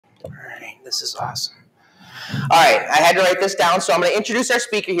All right, this is awesome. All right, I had to write this down, so I'm going to introduce our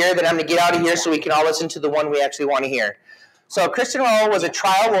speaker here, then I'm going to get out of here so we can all listen to the one we actually want to hear. So Kristin Rowell was a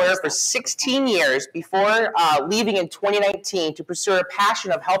trial lawyer for 16 years before leaving in 2019 to pursue her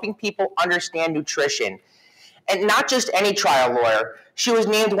passion of helping people understand nutrition. And not just any trial lawyer. She was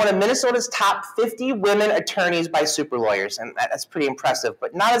named one of Minnesota's top 50 women attorneys by Super Lawyers, and that's pretty impressive,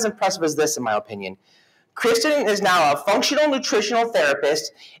 but not as impressive as this, in my opinion. Kristin is now a functional nutritional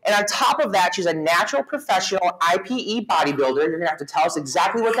therapist, and on top of that, she's a natural professional IPE bodybuilder. You're going to have to tell us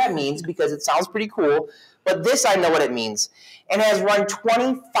exactly what that means because it sounds pretty cool, but this I know what it means, and has run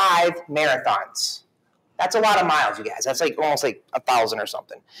 25 marathons. That's a lot of miles, you guys. That's like almost like 1,000 or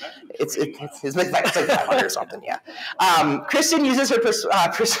something. It's like 500 or something, yeah. Kristin uses her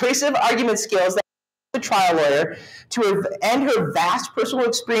persuasive argument skills that a trial lawyer and her vast personal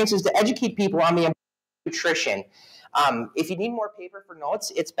experiences to educate people on the nutrition. If you need more paper for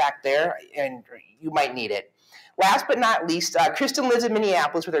notes, it's back there, and you might need it. Last but not least, Kristin lives in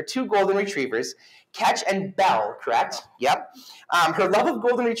Minneapolis with her 2 golden retrievers, Catch and Belle, correct? Yep. Her love of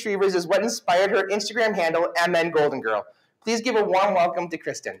golden retrievers is what inspired her Instagram handle, MN Golden Girl. Please give a warm welcome to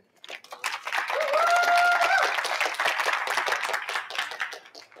Kristin.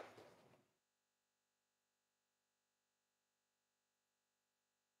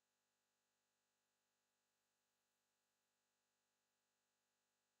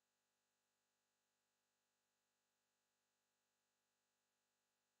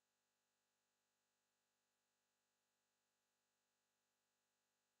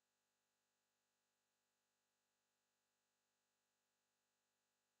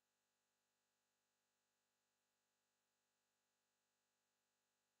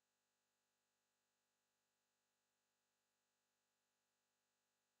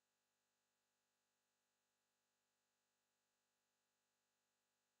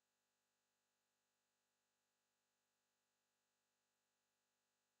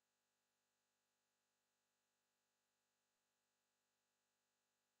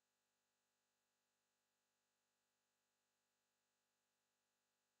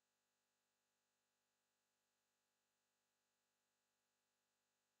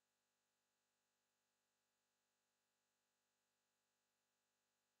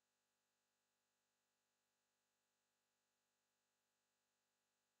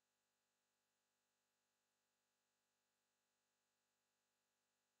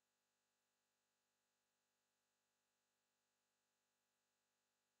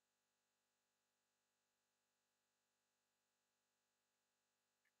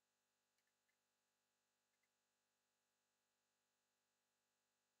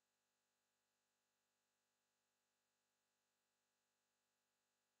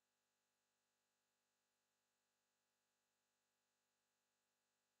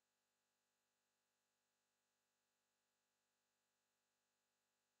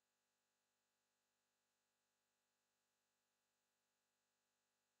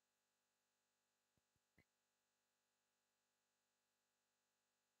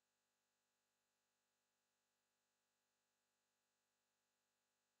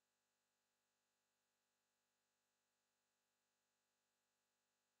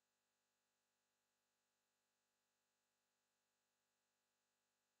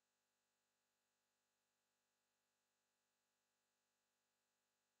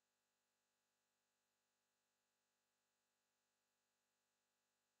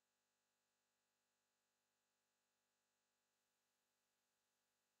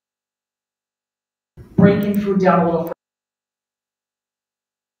 Breaking food down a little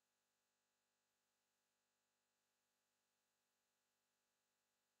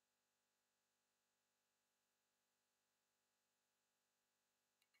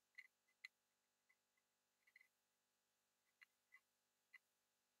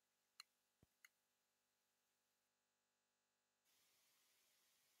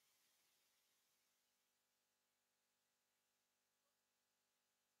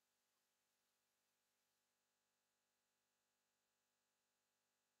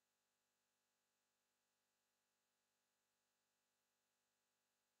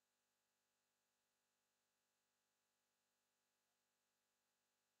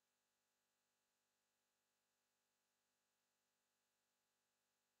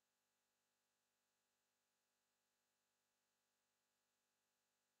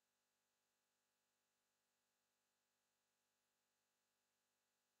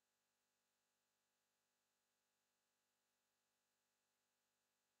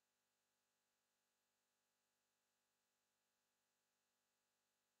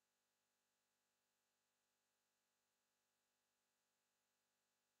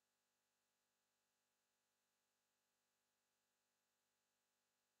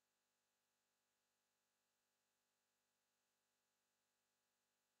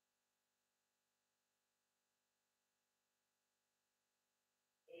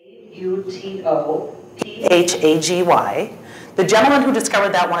Utophagy. The gentleman who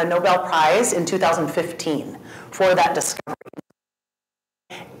discovered that won a Nobel Prize in 2015 for that discovery.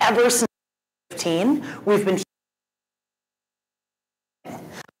 Ever since 2015, we've been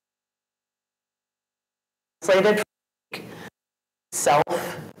translated from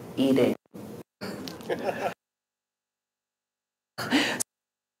self-eating.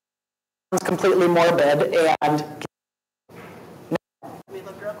 It's completely morbid and we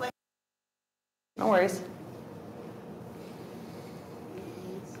look real quick. no worries.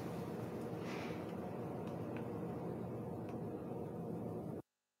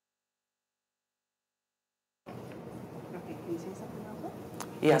 Okay, can you say something real quick?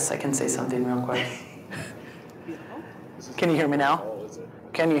 Yes, I can say something real quick. Beautiful. Can you hear me now?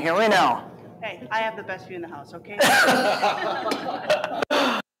 Can you hear me now? Hey, I have the best view in the house, okay?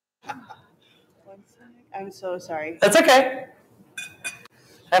 One sec. I'm so sorry. That's okay.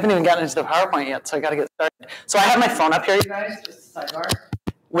 I haven't even gotten into the PowerPoint yet, so I got to get started. So I have my phone up here, you guys, just a sidebar,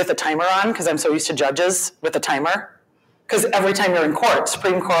 with a timer on, because I'm so used to judges with a timer. Because every time you're in court,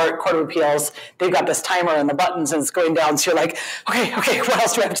 Supreme Court, Court of Appeals, they've got this timer and the buttons, and it's going down, so you're like, okay, what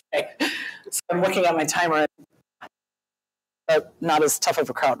else do I have to say? So I'm looking at my timer, but not as tough of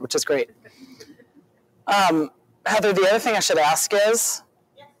a crowd, which is great. Heather, the other thing I should ask is,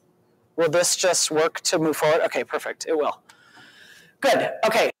 will this just work to move forward? Okay, perfect, it will. Good,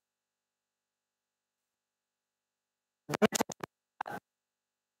 okay.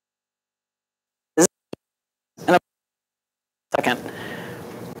 In a second.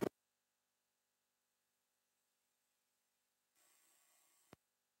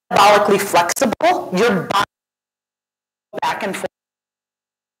 Metabolically flexible, your body back and forth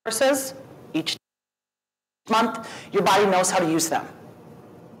each month, your body knows how to use them.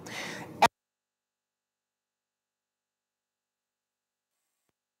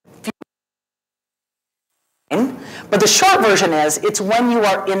 But the short version is, it's when you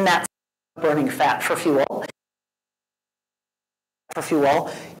are in that burning fat for fuel,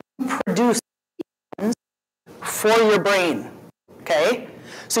 you produce for your brain, okay?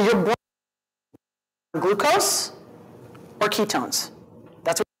 So your brain glucose or ketones.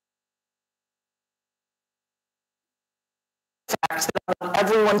 That's what fact that I want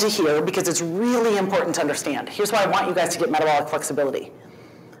everyone to hear, because it's really important to understand. Here's why I want you guys to get metabolic flexibility.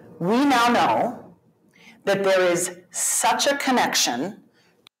 We now know that there is such a connection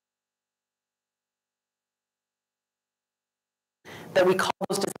that we call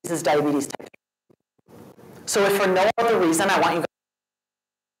those diseases diabetes type 2. So if for no other reason, I want you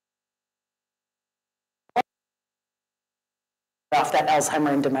guys off that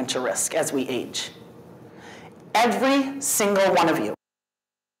Alzheimer and dementia risk as we age. Every single one of you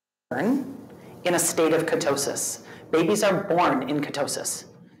born in a state of ketosis. Babies are born in ketosis.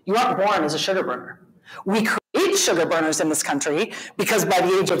 You aren't born as a sugar burner. We create sugar burners in this country because by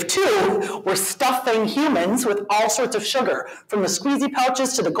the age of 2, we're stuffing humans with all sorts of sugar, from the squeezy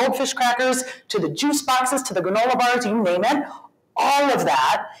pouches to the goldfish crackers to the juice boxes to the granola bars, you name it. All of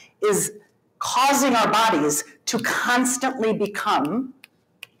that is causing our bodies to constantly become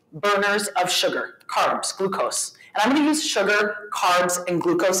burners of sugar, carbs, glucose. And I'm going to use sugar, carbs, and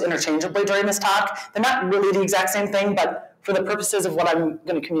glucose interchangeably during this talk. They're not really the exact same thing, but for the purposes of what I'm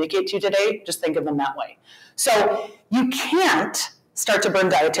going to communicate to you today, just think of them that way. So you can't start to burn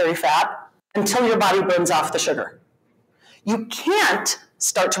dietary fat until your body burns off the sugar. You can't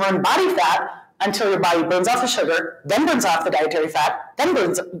start to burn body fat until your body burns off the sugar, then burns off the dietary fat, then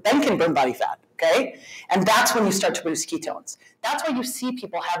can burn body fat, okay? And that's when you start to produce ketones. That's why you see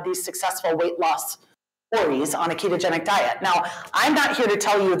people have these successful weight loss stories on a ketogenic diet. Now, I'm not here to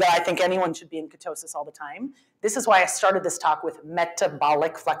tell you that I think anyone should be in ketosis all the time. This is why I started this talk with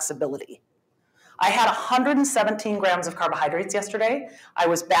metabolic flexibility. I had 117 grams of carbohydrates yesterday. I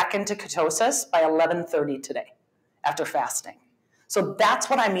was back into ketosis by 11:30 today after fasting. So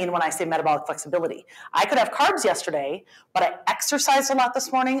that's what I mean when I say metabolic flexibility. I could have carbs yesterday, but I exercised a lot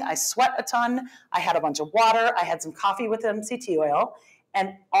this morning. I sweat a ton. I had a bunch of water. I had some coffee with MCT oil.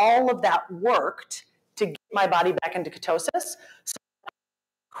 And all of that worked to get my body back into ketosis. So I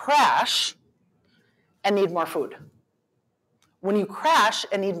crash and need more food. When you crash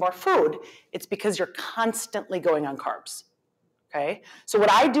and need more food, it's because you're constantly going on carbs, okay? So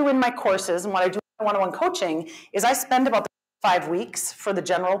what I do in my courses and what I do in one-on-one coaching is I spend about 5 weeks for the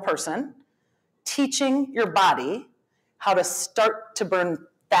general person teaching your body how to start to burn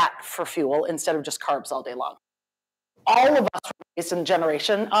fat for fuel instead of just carbs all day long. All of us were raised in a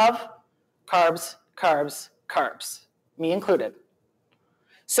generation of carbs, carbs, carbs, me included.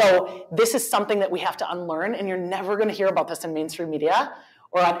 So this is something that we have to unlearn, and you're never going to hear about this in mainstream media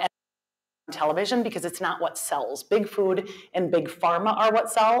or on television because it's not what sells. Big food and big pharma are what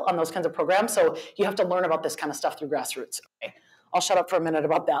sell on those kinds of programs. So you have to learn about this kind of stuff through grassroots. Okay, I'll shut up for a minute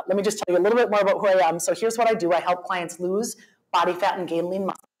about that. Let me just tell you a little bit more about who I am. So here's what I do. I help clients lose body fat and gain lean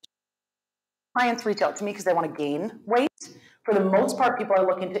muscle. Clients reach out to me because they want to gain weight. For the most part, people are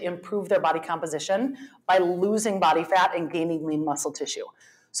looking to improve their body composition by losing body fat and gaining lean muscle tissue.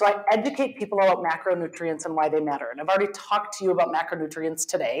 So I educate people about macronutrients and why they matter. And I've already talked to you about macronutrients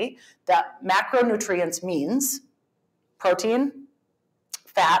today. That macronutrients means protein,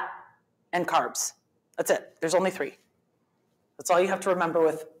 fat, and carbs. That's it. There's only 3. That's all you have to remember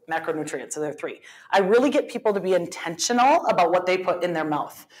with macronutrients. So there are 3. I really get people to be intentional about what they put in their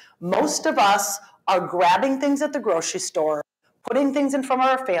mouth. Most of us are grabbing things at the grocery store, putting things in front of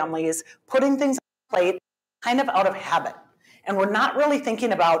our families, putting things on the plate, kind of out of habit. And we're not really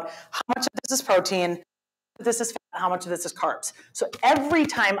thinking about how much of this is protein, how much of this is fat, how much of this is carbs. So every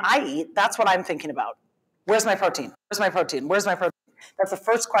time I eat, that's what I'm thinking about. Where's my protein? Where's my protein? Where's my protein? That's the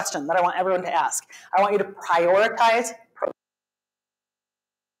first question that I want everyone to ask. I want you to prioritize protein.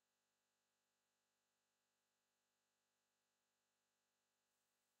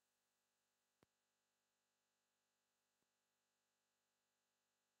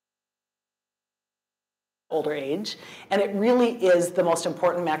 Older age, and it really is the most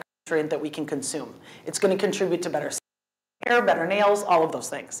important macronutrient that we can consume. It's going to contribute to better hair, better nails, all of those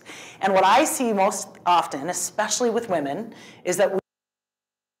things. And what I see most often, especially with women, is that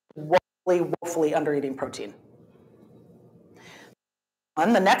we're woefully under eating protein.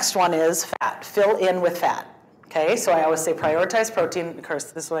 And the next one is fat. Fill in with fat. Okay, so I always say prioritize protein. Of course,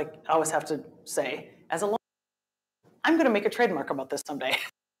 this is what I always have to say as a I'm going to make a trademark about this someday.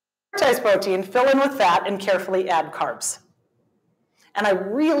 Prioritize protein, fill in with fat, and carefully add carbs. And I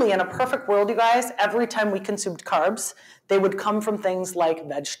really, in a perfect world, you guys, every time we consumed carbs, they would come from things like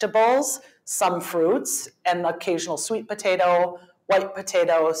vegetables, some fruits, and the occasional sweet potato, white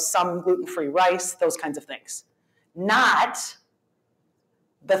potato, some gluten-free rice, those kinds of things. Not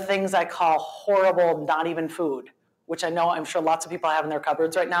the things I call horrible, not even food, which I know I'm sure lots of people have in their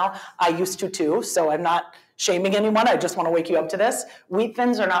cupboards right now. I used to too, so I'm not shaming anyone. I just want to wake you up to this. Wheat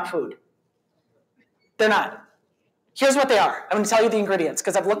thins are not food. They're not. Here's what they are. I'm going to tell you the ingredients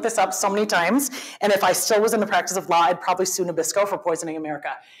because I've looked this up so many times, and if I still was in the practice of law, I'd probably sue Nabisco for poisoning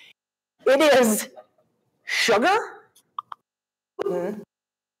America. It is sugar, gluten,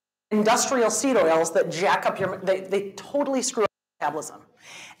 industrial seed oils that jack up your, they totally screw up your metabolism.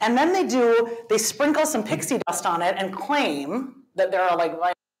 And then they sprinkle some pixie dust on it and claim that there are like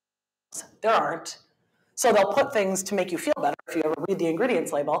vitamins. There aren't. So they'll put things to make you feel better if you ever read the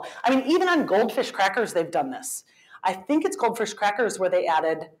ingredients label. I mean, even on goldfish crackers, they've done this. I think it's goldfish crackers where they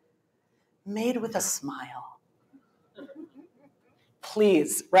added, made with a smile.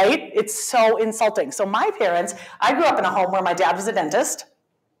 Please, right? It's so insulting. So my parents, I grew up in a home where my dad was a dentist.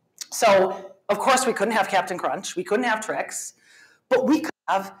 So, of course, we couldn't have Captain Crunch. We couldn't have Trix. But we could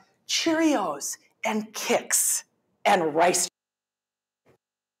have Cheerios and Kix and rice.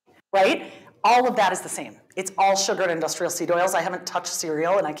 Right? All of that is the same. It's all sugar and industrial seed oils. I haven't touched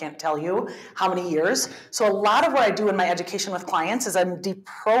cereal, and I can't tell you how many years. So a lot of what I do in my education with clients is I'm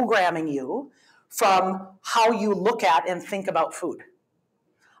deprogramming you from how you look at and think about food.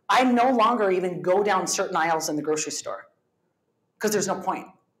 I no longer even go down certain aisles in the grocery store because there's no point.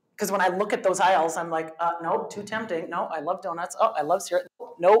 Because when I look at those aisles, I'm like, no, too tempting. No, I love donuts. Oh, I love cereal.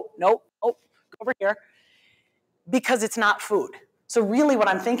 No, go over here. Because it's not food. So really what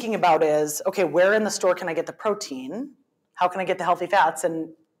I'm thinking about is, okay, where in the store can I get the protein? How can I get the healthy fats? And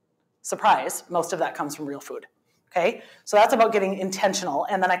surprise, most of that comes from real food. Okay, so that's about getting intentional.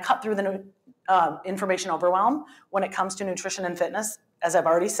 And then I cut through the information overwhelm when it comes to nutrition and fitness, as I've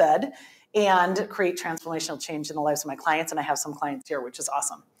already said, and create transformational change in the lives of my clients. And I have some clients here, which is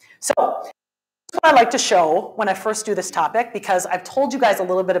awesome. So that's what I like to show when I first do this topic, because I've told you guys a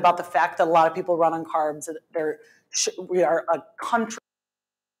little bit about the fact that a lot of people run on carbs. We are a country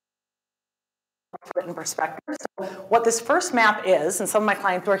in perspective. So what this first map is, and some of my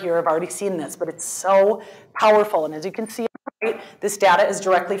clients who are here have already seen this, but it's so powerful. And as you can see, right, this data is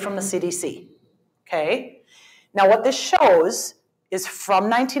directly from the CDC. Okay? Now what this shows is from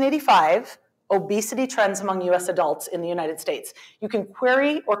 1985, obesity trends among US adults in the United States. You can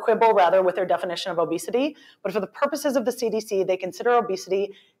query or quibble rather with their definition of obesity, but for the purposes of the CDC, they consider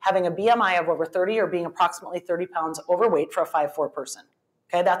obesity having a BMI of over 30 or being approximately 30 pounds overweight for a 5'4" person.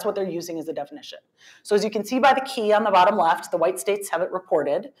 Okay, that's what they're using as a definition. So as you can see by the key on the bottom left, the white states have it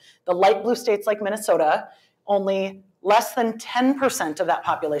reported. The light blue states like Minnesota, only less than 10% of that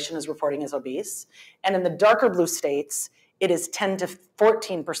population is reporting as obese. And in the darker blue states, it is 10 to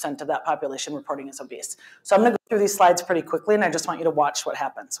 14% of that population reporting as obese. So I'm going to go through these slides pretty quickly, and I just want you to watch what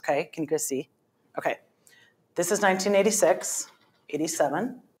happens, okay? Can you guys see? Okay. This is 1986,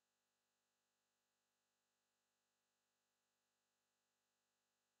 87.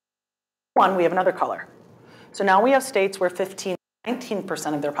 We have another color. So now we have states where 19%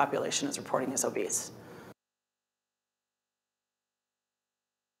 of their population is reporting as obese.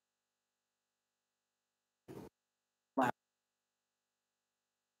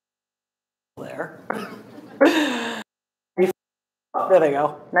 There. There they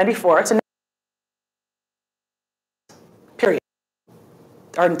go. 94. It's a period.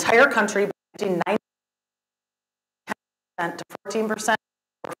 Our entire country, 9% to 14%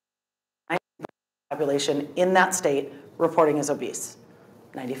 population in that state reporting as obese.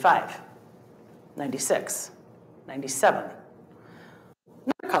 95, 96, 97. Another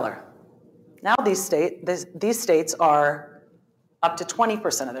color. Now these states are up to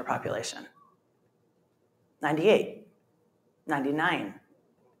 20% of their population. 98, 99,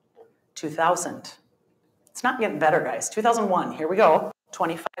 2000. It's not getting better, guys. 2001, here we go,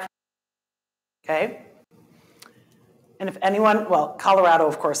 25. Okay? And if anyone, well, Colorado,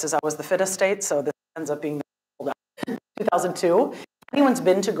 of course, is always the fittest state, so this ends up being 2002. If anyone's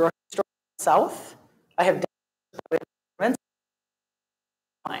been to grocery stores in the South, I have done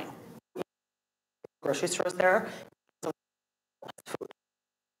fine. Grocery stores there.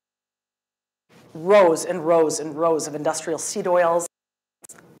 Rows and rows and rows of industrial seed oils.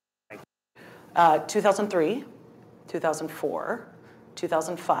 2003, 2004,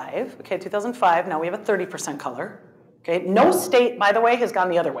 2005. Okay, 2005, now we have a 30% color. Okay, no state, by the way, has gone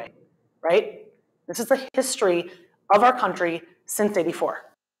the other way, right? This is the history of our country since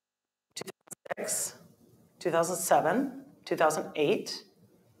 84. 2006, 2007, 2008.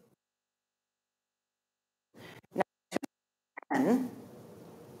 Now, 2010,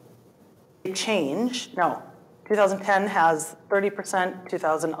 it changed. No, 2010 has 30%,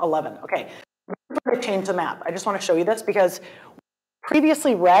 2011. Okay, they changed the map. I just want to show you this because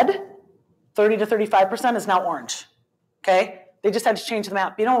previously red, 30 to 35% is now orange. Okay, they just had to change the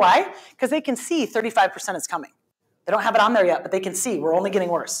map. You know why? Because they can see 35% is coming. They don't have it on there yet, but they can see we're only getting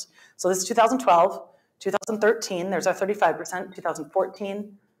worse. So this is 2012, 2013, there's our 35%,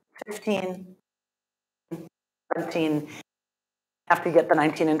 2014, 15, 17, have to get the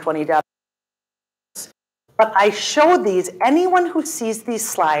 19 and 20 data. But I show these, anyone who sees these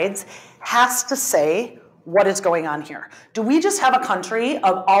slides has to say what is going on here. Do we just have a country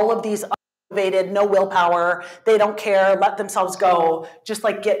of all of these unmotivated, no willpower, they don't care, let themselves go, just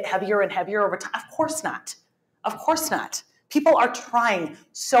like get heavier and heavier over time? Of course not. Of course not. People are trying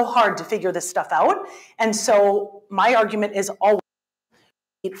so hard to figure this stuff out. And so my argument is always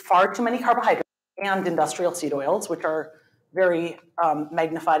eat far too many carbohydrates and industrial seed oils, which are very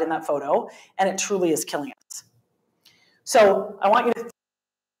magnified in that photo, and it truly is killing us. So I want you to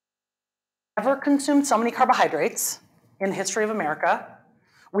never consumed so many carbohydrates in the history of America.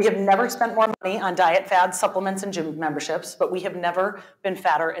 We have never spent more money on diet fads, supplements, and gym memberships, but we have never been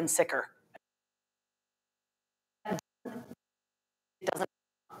fatter and sicker. It doesn't.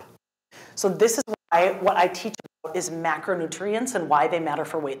 So this is why what I teach about is macronutrients and why they matter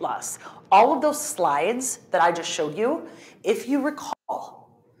for weight loss. All of those slides that I just showed you, if you recall,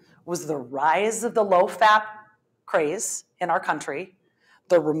 was the rise of the low-fat craze in our country,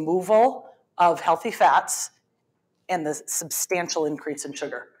 the removal of healthy fats, and the substantial increase in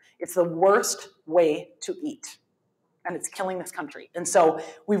sugar. It's the worst way to eat, and it's killing this country. And so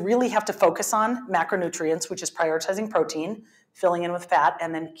we really have to focus on macronutrients, which is prioritizing protein, filling in with fat,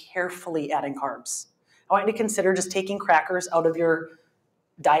 and then carefully adding carbs. I want you to consider just taking crackers out of your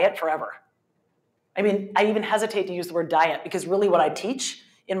diet forever. I mean, I even hesitate to use the word diet because really what I teach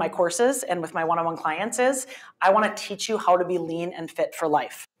in my courses and with my one-on-one clients is I want to teach you how to be lean and fit for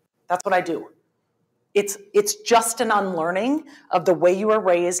life. That's what I do. It's just an unlearning of the way you were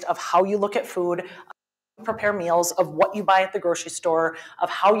raised, of how you look at food, of how you prepare meals, of what you buy at the grocery store, of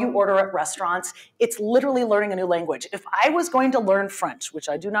how you order at restaurants. It's literally learning a new language. If I was going to learn French, which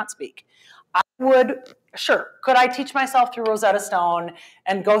I do not speak, I would, sure, could I teach myself through Rosetta Stone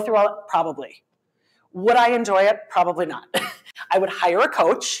and go through all it? Probably. Would I enjoy it? Probably not. I would hire a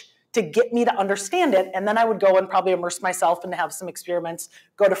coach to get me to understand it, and then I would go and probably immerse myself and have some experiments,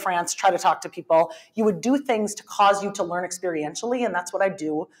 go to France, try to talk to people. You would do things to cause you to learn experientially, and that's what I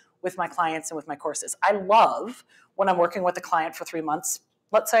do with my clients and with my courses. I love when I'm working with a client for 3 months,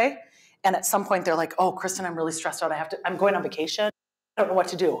 let's say, and at some point they're like, oh, Kristin, I'm really stressed out. I'm going on vacation. I don't know what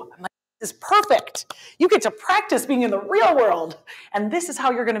to do. I'm like, this is perfect. You get to practice being in the real world, and this is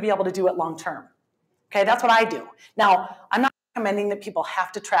how you're going to be able to do it long term. Okay, that's what I do. Now, I'm not recommending that people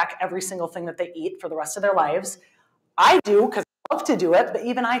have to track every single thing that they eat for the rest of their lives. I do because I love to do it, but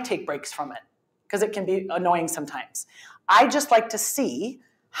even I take breaks from it because it can be annoying sometimes. I just like to see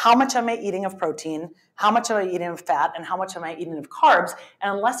how much am I eating of protein, how much am I eating of fat, and how much am I eating of carbs.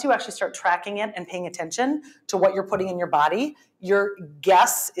 And unless you actually start tracking it and paying attention to what you're putting in your body, your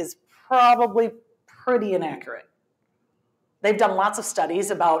guess is probably pretty inaccurate. They've done lots of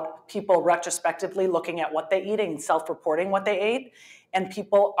studies about people retrospectively looking at what they eat and self-reporting what they ate, and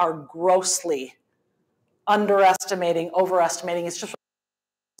people are grossly underestimating, overestimating. It's just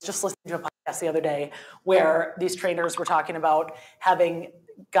listening to a podcast the other day where these trainers were talking about having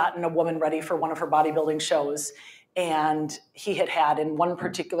gotten a woman ready for one of her bodybuilding shows, and he had in one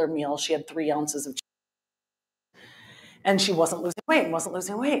particular meal, she had 3 ounces of chicken, and she wasn't losing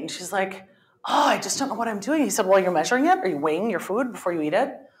weight, and she's like, oh, I just don't know what I'm doing. He said, well, you're measuring it? Are you weighing your food before you eat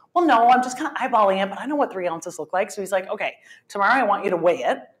it? Well, no, I'm just kind of eyeballing it, but I know what 3 ounces look like. So he's like, okay, tomorrow I want you to weigh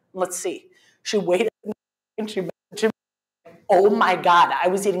it. Let's see. She weighed it, and she oh my God, I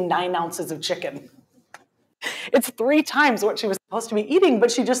was eating 9 ounces of chicken. It's 3 times what she was supposed to be eating,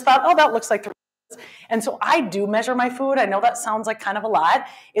 but she just thought, oh, that looks like 3 ounces. And so I do measure my food. I know that sounds like kind of a lot.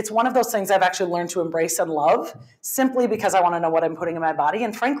 It's one of those things I've actually learned to embrace and love simply because I want to know what I'm putting in my body.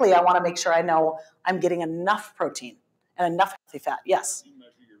 And frankly, I want to make sure I know I'm getting enough protein and enough healthy fat. Yes? You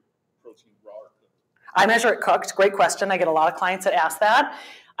measure your protein raw or cooked? I measure it cooked. Great question. I get a lot of clients that ask that.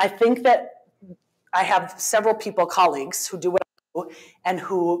 I think that I have several colleagues who do what I do and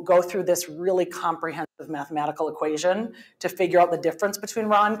who go through this really comprehensive mathematical equation to figure out the difference between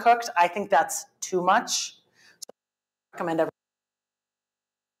raw and cooked. I think that's too much. So I recommend everyone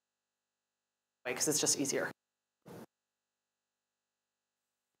because it's just easier.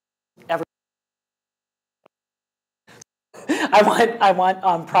 I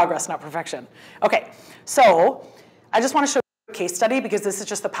want progress, not perfection. Okay, so I just want to show you a case study because this is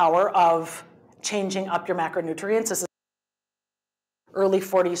just the power of changing up your macronutrients. This is early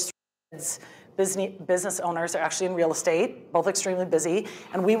 40s business owners are actually in real estate, both extremely busy,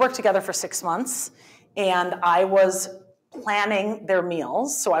 and we worked together for 6 months, and I was planning their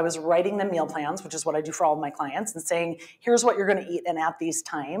meals. So I was writing the meal plans, which is what I do for all of my clients, and saying, here's what you're going to eat and at these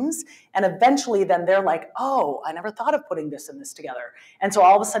times. And eventually then they're like, oh, I never thought of putting this and this together. And so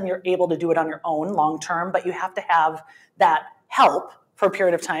all of a sudden you're able to do it on your own long term, but you have to have that help for a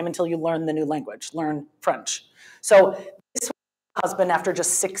period of time until you learn the new language, learn French. So this was my husband after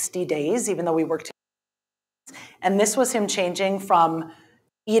just 60 days, even though we worked together. And this was him changing from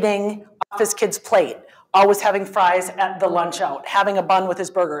eating off his kid's plate, always having fries at the lunch out, having a bun with his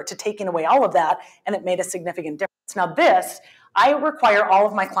burger, to taking away all of that, and it made a significant difference. Now this, I require all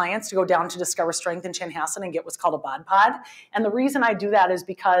of my clients to go down to Discover Strength in Chanhassen and get what's called a bod pod. And the reason I do that is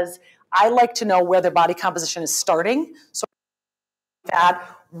because I like to know where their body composition is starting. So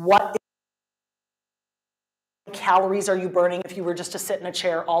that, what calories are you burning if you were just to sit in a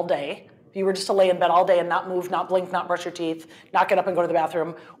chair all day? If you were just to lay in bed all day and not move, not blink, not brush your teeth, not get up and go to the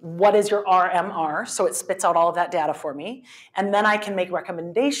bathroom, what is your RMR? So it spits out all of that data for me. And then I can make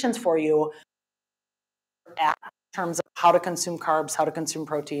recommendations for you in terms of how to consume carbs, how to consume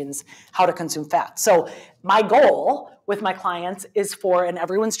proteins, how to consume fat. So my goal with my clients is and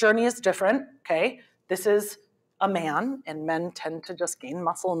everyone's journey is different, okay? This is a man, and men tend to just gain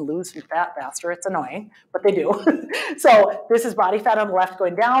muscle and lose fat faster. It's annoying, but they do. So this is body fat on the left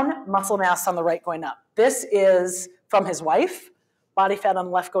going down, muscle mass on the right going up. This is from his wife, body fat on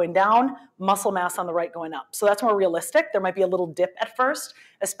the left going down, muscle mass on the right going up. So that's more realistic. There might be a little dip at first,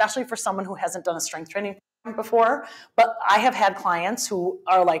 especially for someone who hasn't done a strength training before. But I have had clients who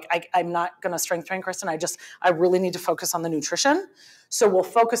are like, I'm not going to strength train, Kristin. I really need to focus on the nutrition. So we'll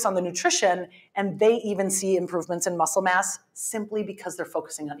focus on the nutrition, and they even see improvements in muscle mass simply because they're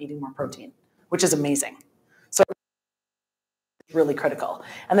focusing on eating more protein, which is amazing. So it's really critical.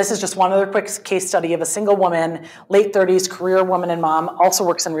 And this is just one other quick case study of a single woman, late 30s, career woman and mom, also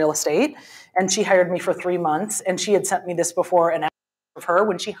works in real estate. And she hired me for 3 months, and she had sent me this before and after of her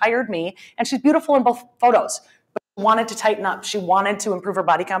when she hired me, and she's beautiful in both photos. But she wanted to tighten up. She wanted to improve her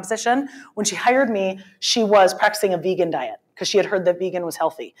body composition. When she hired me, she was practicing a vegan diet because she had heard that vegan was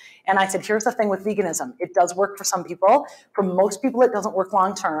healthy. And I said, here's the thing with veganism. It does work for some people. For most people, it doesn't work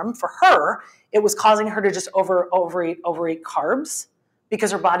long term. For her, it was causing her to just overeat carbs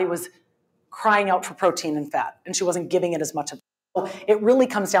because her body was crying out for protein and fat, and she wasn't giving it as much of it. So it really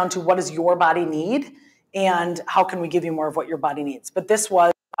comes down to what does your body need and how can we give you more of what your body needs. But this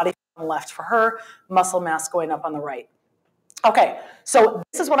was body on the left for her, muscle mass going up on the right. Okay, so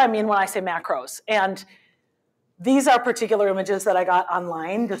this is what I mean when I say macros. And These are particular images that I got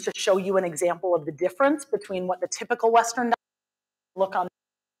online just to show you an example of the difference between what the typical Western diet look on.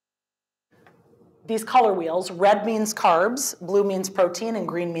 These color wheels, red means carbs, blue means protein, and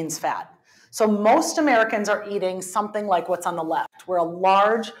green means fat. So most Americans are eating something like what's on the left, where a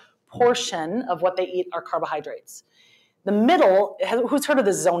large portion of what they eat are carbohydrates. The middle, who's heard of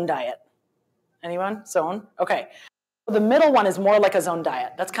the zone diet? Anyone? Zone? Okay. The middle one is more like a zone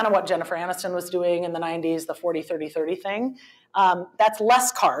diet. That's kind of what Jennifer Aniston was doing in the 90s, the 40-30-30 thing. That's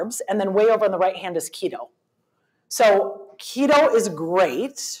less carbs, and then way over on the right hand is keto. So keto is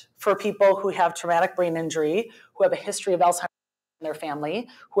great for people who have traumatic brain injury, who have a history of Alzheimer's in their family,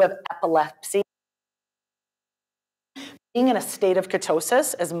 who have epilepsy. Being in a state of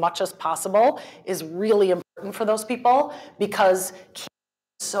ketosis as much as possible is really important for those people because keto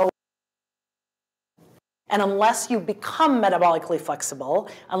is so. And unless you become metabolically flexible,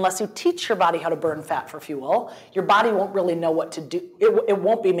 unless you teach your body how to burn fat for fuel, your body won't really know what to do. It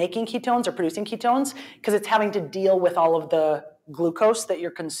won't be making ketones or producing ketones because it's having to deal with all of the glucose that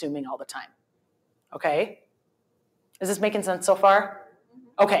you're consuming all the time. Okay? Is this making sense so far?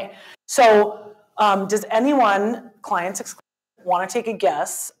 Okay. So does anyone, clients excluded, want to take a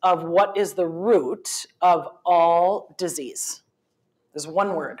guess of what is the root of all disease? There's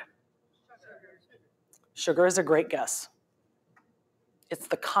one word. Sugar is a great guess. It's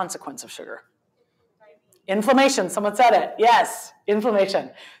the consequence of sugar. Inflammation, someone said it. Yes, inflammation.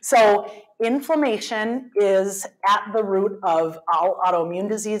 So inflammation is at the root of all autoimmune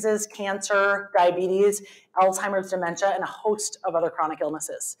diseases, cancer, diabetes, Alzheimer's, dementia, and a host of other chronic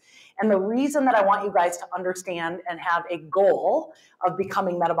illnesses. And the reason that I want you guys to understand and have a goal of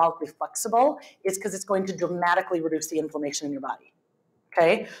becoming metabolically flexible is because it's going to dramatically reduce the inflammation in your body.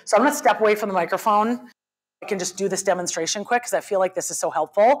 Okay? So I'm going to step away from the microphone. I can just do this demonstration quick because I feel like this is so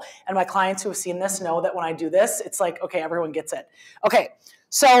helpful. And my clients who have seen this know that when I do this, it's like, okay, everyone gets it. Okay,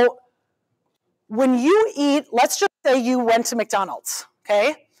 so when you eat, let's just say you went to McDonald's,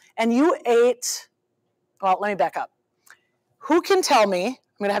 okay? And you ate, well, let me back up. Who can tell me, I'm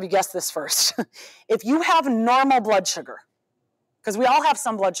going to have you guess this first. If you have normal blood sugar, because we all have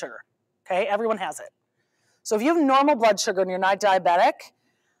some blood sugar, okay? Everyone has it. So if you have normal blood sugar and you're not diabetic,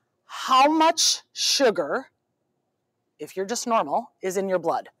 how much sugar, if you're just normal, is in your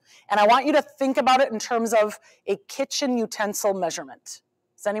blood? And I want you to think about it in terms of a kitchen utensil measurement.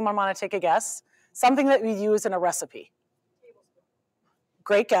 Does anyone want to take a guess? Something that we use in a recipe.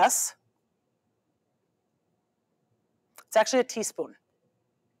 Great guess. It's actually a teaspoon.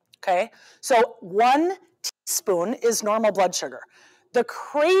 Okay? So 1 teaspoon is normal blood sugar. The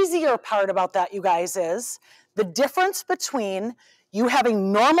crazier part about that, you guys, is the difference between you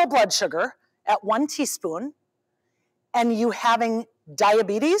having normal blood sugar at 1 teaspoon and you having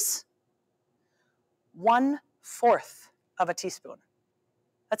diabetes, 1/4 of a teaspoon.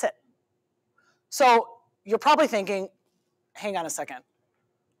 That's it. So you're probably thinking, hang on a second.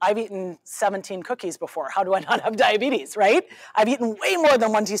 I've eaten 17 cookies before. How do I not have diabetes, right? I've eaten way more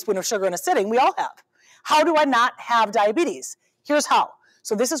than 1 teaspoon of sugar in a sitting. We all have. How do I not have diabetes? Here's how.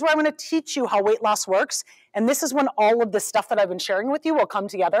 So this is where I'm going to teach you how weight loss works. And this is when all of this stuff that I've been sharing with you will come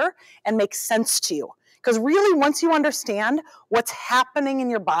together and make sense to you. Because really, once you understand what's happening in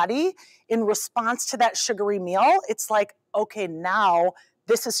your body in response to that sugary meal, it's like, okay, now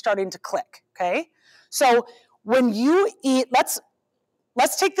this is starting to click, okay? So when you eat, let's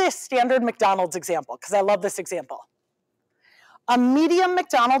take the standard McDonald's example, because I love this example. A medium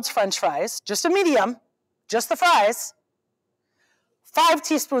McDonald's French fries, just a medium, just the fries, 5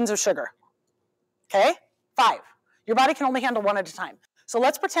 teaspoons of sugar, okay? 5. Your body can only handle 1 at a time. So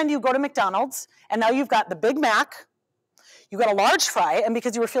let's pretend you go to McDonald's, and now you've got the Big Mac, you got a large fry, and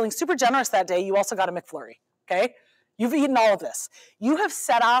because you were feeling super generous that day, you also got a McFlurry, okay? You've eaten all of this. You have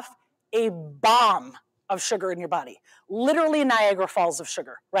set off a bomb of sugar in your body, literally Niagara Falls of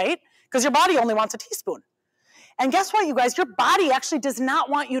sugar, right? Because your body only wants a teaspoon. And guess what, you guys? Your body actually does not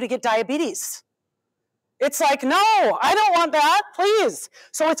want you to get diabetes. It's like, no, I don't want that, please.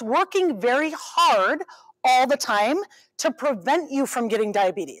 So it's working very hard all the time to prevent you from getting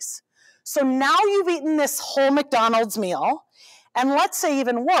diabetes. So now you've eaten this whole McDonald's meal, and let's say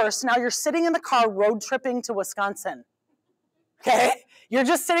even worse, now you're sitting in the car road tripping to Wisconsin, okay? You're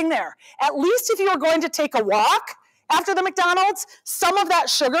just sitting there. At least if you were going to take a walk after the McDonald's, some of that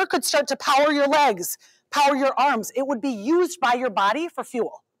sugar could start to power your legs, power your arms. It would be used by your body for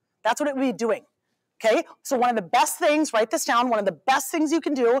fuel. That's what it would be doing. Okay, so one of the best things, write this down, one of the best things you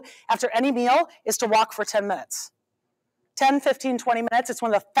can do after any meal is to walk for 10 minutes. 10, 15, 20 minutes. It's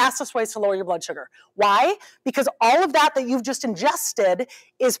one of the fastest ways to lower your blood sugar. Why? Because all of that you've just ingested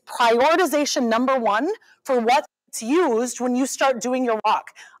is prioritization number 1 for what it's used when you start doing your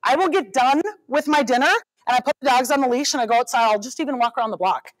walk. I will get done with my dinner and I put the dogs on the leash and I go outside. I'll just even walk around the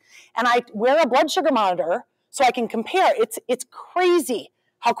block. And I wear a blood sugar monitor so I can compare. It's crazy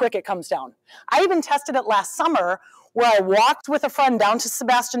how quick it comes down. I even tested it last summer where I walked with a friend down to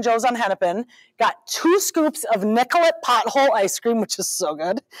Sebastian Joe's on Hennepin, got 2 scoops of Nicollet pothole ice cream, which is so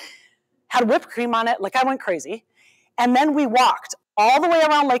good, had whipped cream on it, like I went crazy. And then we walked all the way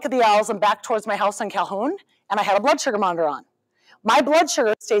around Lake of the Owls and back towards my house in Calhoun, and I had a blood sugar monitor on. My blood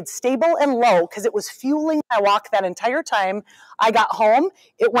sugar stayed stable and low because it was fueling my walk that entire time. I got home,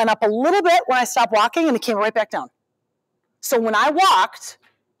 it went up a little bit when I stopped walking, and it came right back down. So when I walked,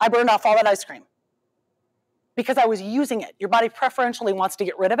 I burned off all that ice cream because I was using it. Your body preferentially wants to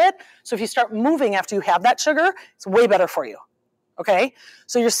get rid of it. So if you start moving after you have that sugar, it's way better for you. Okay?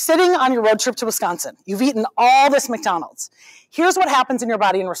 So you're sitting on your road trip to Wisconsin. You've eaten all this McDonald's. Here's what happens in your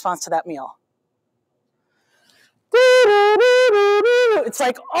body in response to that meal. It's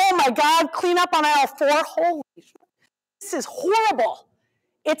like, oh my God, clean up on aisle 4. Holy shit, this is horrible.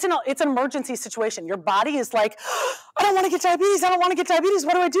 It's an emergency situation. Your body is like, I don't want to get diabetes. I don't want to get diabetes.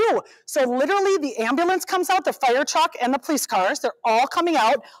 What do I do? So literally the ambulance comes out, the fire truck and the police cars, they're all coming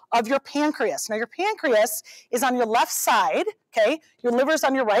out of your pancreas. Now your pancreas is on your left side, okay? Your liver's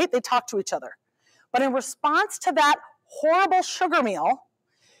on your right. They talk to each other. But in response to that horrible sugar meal,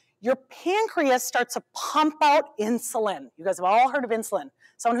 your pancreas starts to pump out insulin. You guys have all heard of insulin.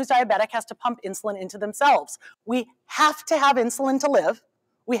 Someone who's diabetic has to pump insulin into themselves. We have to have insulin to live.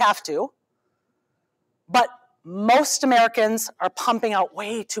 We have to. But most Americans are pumping out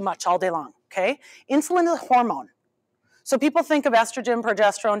way too much all day long, okay? Insulin is a hormone. So people think of estrogen,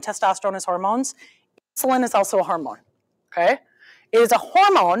 progesterone, testosterone as hormones. Insulin is also a hormone, okay? It is a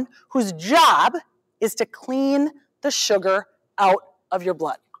hormone whose job is to clean the sugar out of your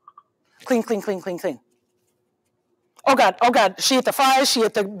blood. Clean, clean, clean, clean, clean. Oh God, she ate the fries, she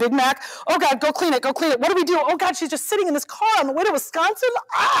ate the Big Mac. Oh God, go clean it, go clean it. What do we do? Oh God, she's just sitting in this car on the way to Wisconsin.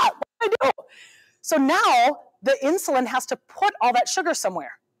 What do I do? So now the insulin has to put all that sugar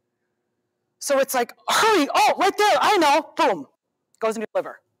somewhere. So it's like, hurry, oh, right there, I know, boom, goes in your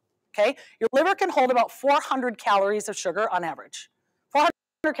liver, okay? Your liver can hold about 400 calories of sugar on average.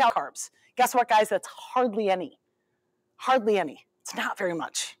 400 carbs. Guess what, guys? That's hardly any. Hardly any. It's not very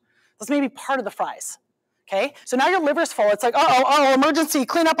much. That's maybe part of the fries. Okay, so now your liver's full. It's like, oh, emergency,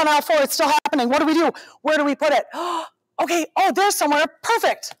 clean up on aisle 4. It's still happening. What do we do? Where do we put it? Okay, oh, there's somewhere.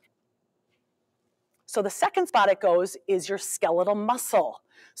 Perfect. So the second spot it goes is your skeletal muscle.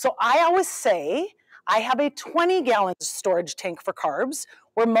 So I always say I have a 20-gallon storage tank for carbs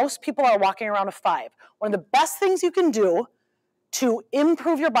where most people are walking around with 5. One of the best things you can do to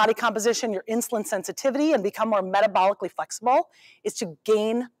improve your body composition, your insulin sensitivity, and become more metabolically flexible is to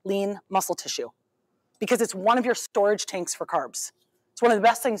gain lean muscle tissue, because it's one of your storage tanks for carbs. It's one of the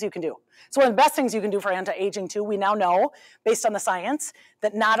best things you can do. It's one of the best things you can do for anti-aging too. We now know, based on the science,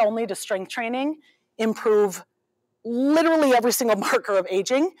 that not only does strength training improve literally every single marker of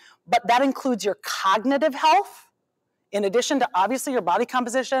aging, but that includes your cognitive health, in addition to obviously your body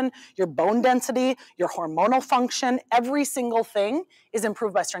composition, your bone density, your hormonal function. Every single thing is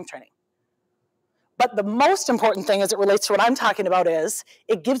improved by strength training. But the most important thing as it relates to what I'm talking about is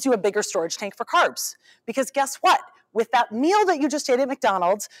it gives you a bigger storage tank for carbs. Because guess what? With that meal that you just ate at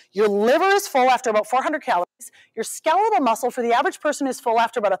McDonald's, your liver is full after about 400 calories. Your skeletal muscle for the average person is full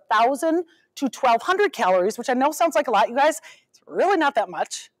after about 1,000 to 1,200 calories, which I know sounds like a lot, you guys. It's really not that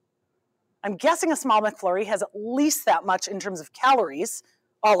much. I'm guessing a small McFlurry has at least that much in terms of calories,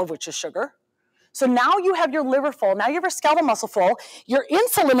 all of which is sugar. So now you have your liver full. Now you have your skeletal muscle full. Your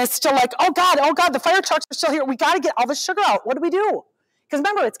insulin is still like, oh God, the fire trucks are still here. We got to get all the sugar out. What do we do? Because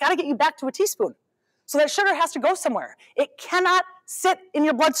remember, it's got to get you back to a teaspoon. So that sugar has to go somewhere. It cannot sit in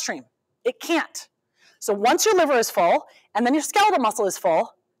your bloodstream. It can't. So once your liver is full and then your skeletal muscle is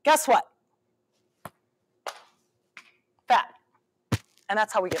full, guess what? Fat. And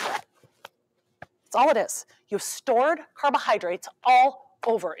that's how we get fat. That's all it is. You've stored carbohydrates all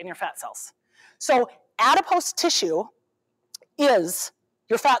over in your fat cells. So adipose tissue is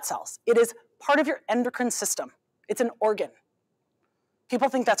your fat cells. It is part of your endocrine system. It's an organ. People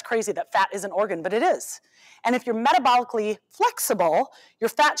think that's crazy that fat is an organ, but it is. And if you're metabolically flexible, your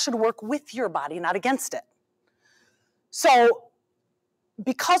fat should work with your body, not against it. So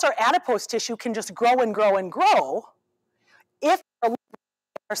because our adipose tissue can just grow and grow and grow, if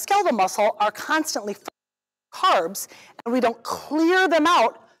our skeletal muscle are constantly full of carbs and we don't clear them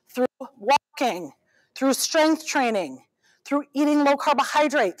out through walking, through strength training, through eating low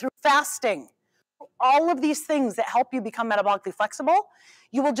carbohydrate, through fasting, all of these things that help you become metabolically flexible,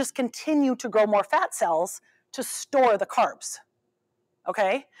 you will just continue to grow more fat cells to store the carbs,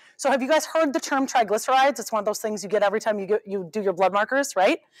 okay? So have you guys heard the term triglycerides? It's one of those things you get every time you do your blood markers,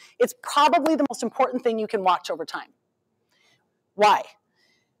 right? It's probably the most important thing you can watch over time. Why?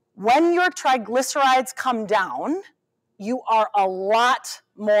 When your triglycerides come down, you are a lot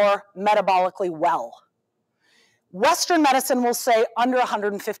more metabolically well. Western medicine will say under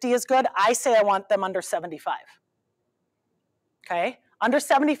 150 is good. I say I want them under 75. Okay? Under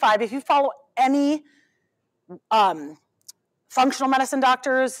 75, if you follow any functional medicine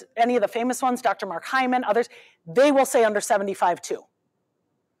doctors, any of the famous ones, Dr. Mark Hyman, others, they will say under 75 too.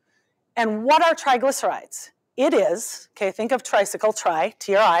 And what are triglycerides? It is, okay, think of tricycle,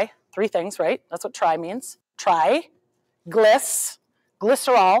 T-R-I, 3 things, right? That's what tri means. Tri,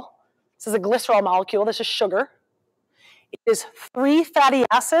 glycerol. This is a glycerol molecule. This is sugar. It is 3 fatty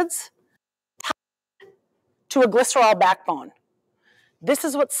acids tied to a glycerol backbone. This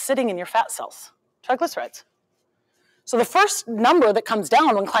is what's sitting in your fat cells, triglycerides. So the first number that comes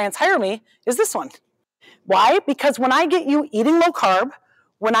down when clients hire me is this one. Why? Because when I get you eating low carb,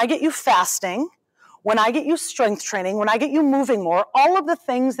 when I get you fasting, when I get you strength training, when I get you moving more, all of the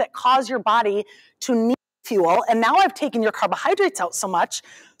things that cause your body to need fuel, and now I've taken your carbohydrates out so much,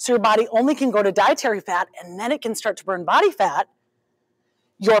 so your body only can go to dietary fat, and then it can start to burn body fat,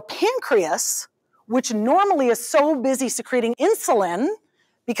 your pancreas, which normally is so busy secreting insulin,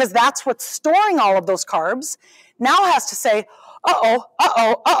 because that's what's storing all of those carbs, now has to say,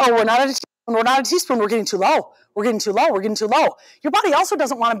 we're not at a teaspoon, we're getting too low, we're getting too low, we're getting too low. Your body also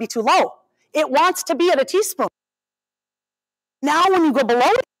doesn't want to be too low. It wants to be at a teaspoon. Now when you go below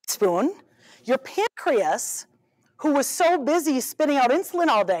a teaspoon, your pancreas, who was so busy spitting out insulin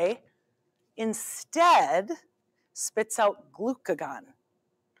all day, instead spits out glucagon.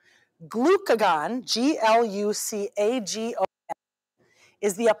 Glucagon, Glucagon,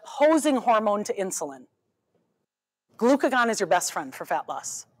 is the opposing hormone to insulin. Glucagon is your best friend for fat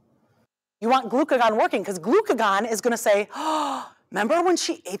loss. You want glucagon working because glucagon is going to say, oh, remember when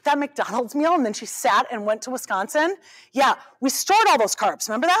she ate that McDonald's meal and then she sat and went to Wisconsin? Yeah, we stored all those carbs.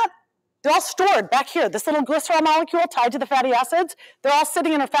 Remember that? They're all stored back here. This little glycerol molecule tied to the fatty acids, they're all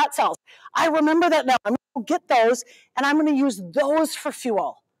sitting in her fat cells. I remember that now. I'm going to get those, and I'm going to use those for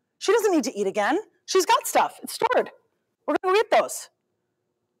fuel. She doesn't need to eat again. She's got stuff. It's stored. We're going to get those.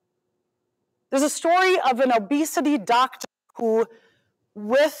 There's a story of an obesity doctor who,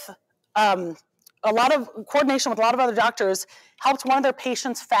 with a lot of coordination with a lot of other doctors, helped one of their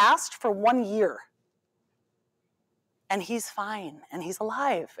patients fast for 1 year. And he's fine, and he's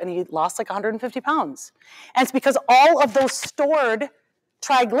alive, and he lost like 150 pounds. And it's because all of those stored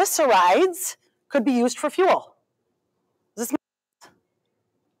triglycerides could be used for fuel. Does this make sense?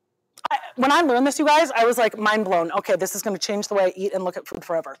 When I learned this, you guys, I was like mind blown. Okay, this is going to change the way I eat and look at food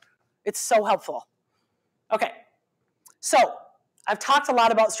forever. It's so helpful. Okay, so I've talked a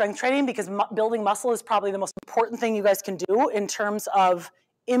lot about strength training because building muscle is probably the most important thing you guys can do in terms of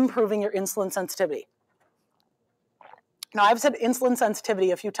improving your insulin sensitivity. Now, I've said insulin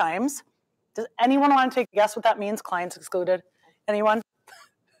sensitivity a few times. Does anyone want to take a guess what that means? Clients excluded. Anyone?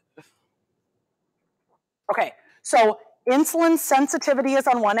 Okay, so insulin sensitivity is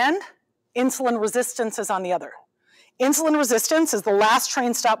on one end, insulin resistance is on the other. Insulin resistance is the last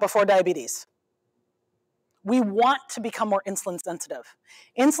train stop before diabetes. We want to become more insulin sensitive.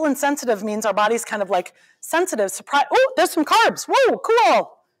 Insulin sensitive means our body's kind of like sensitive, surprise. Oh, there's some carbs. Whoa,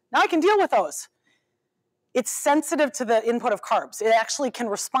 cool. Now I can deal with those. It's sensitive to the input of carbs. It actually can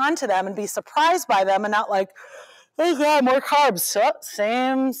respond to them and be surprised by them and not like, oh yeah, more carbs. So,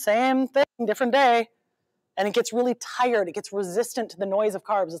 same thing, different day. And it gets really tired. It gets resistant to the noise of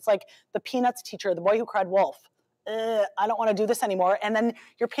carbs. It's like the Peanuts teacher, the boy who cried wolf. I don't want to do this anymore. And then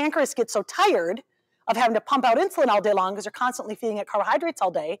your pancreas gets so tired of having to pump out insulin all day long because you're constantly feeding it carbohydrates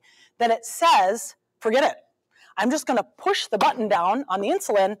all day that it says, forget it. I'm just going to push the button down on the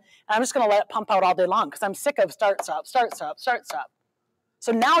insulin, and I'm just going to let it pump out all day long because I'm sick of start, stop, start, stop, start, stop.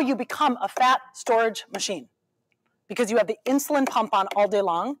 So now you become a fat storage machine because you have the insulin pump on all day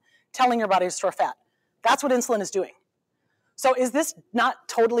long telling your body to store fat. That's what insulin is doing. So is this not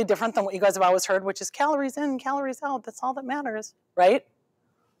totally different than what you guys have always heard, which is calories in, calories out, that's all that matters, right?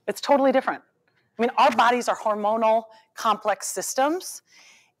 It's totally different. I mean, our bodies are hormonal, complex systems,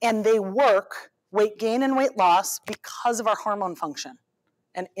 and they work weight gain and weight loss because of our hormone function.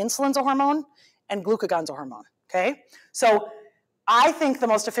 And insulin's a hormone, and glucagon's a hormone, okay? So I think the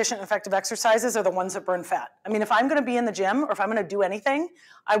most efficient and effective exercises are the ones that burn fat. I mean, if I'm gonna be in the gym or if I'm gonna do anything,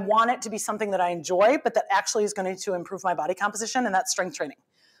 I want it to be something that I enjoy, but that actually is going to improve my body composition, and that's strength training.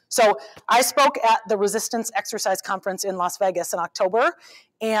 So I spoke at the Resistance Exercise Conference in Las Vegas in October,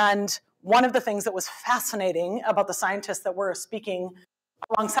 and one of the things that was fascinating about the scientists that were speaking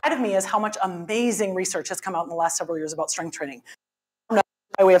alongside of me is how much amazing research has come out in the last several years about strength training.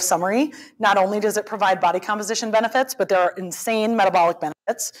 By way of summary, not only does it provide body composition benefits, but there are insane metabolic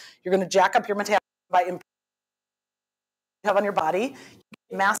benefits. You're going to jack up your metabolism by improving what you have on your body. You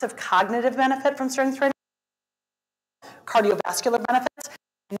get massive cognitive benefit from strength training, cardiovascular benefits.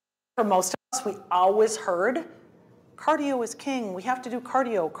 And for most of us, we always heard cardio is king. We have to do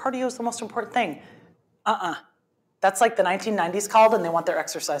cardio. Cardio is the most important thing. That's like the 1990s called, and they want their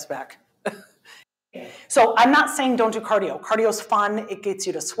exercise back. So I'm not saying don't do cardio. Cardio's fun. It gets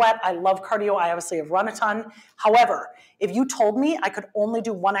you to sweat. I love cardio. I obviously have run a ton. However, if you told me I could only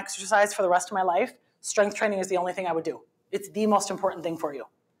do one exercise for the rest of my life, strength training is the only thing I would do. It's the most important thing for you.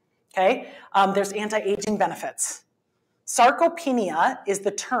 Okay? There's anti-aging benefits. Sarcopenia is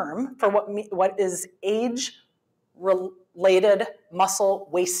the term for what is age-related muscle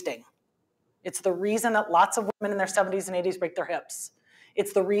wasting. It's the reason that lots of women in their 70s and 80s break their hips.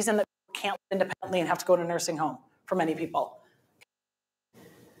 It's the reason that can't live independently and have to go to a nursing home for many people.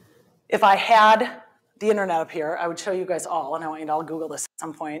 If I had the internet up here, I would show you guys all, and I want you to all Google this at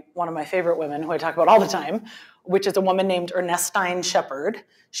some point, one of my favorite women who I talk about all the time, which is a woman named Ernestine Shepherd.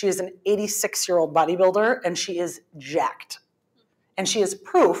 She is an 86-year-old bodybuilder, and she is jacked. And she is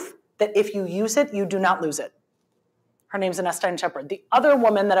proof that if you use it, you do not lose it. Her name's Ernestine Shepherd. The other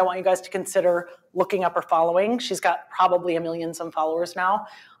woman that I want you guys to consider looking up or following, she's got probably 1 million some followers now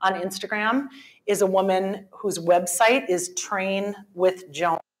on Instagram, is a woman whose website is Train with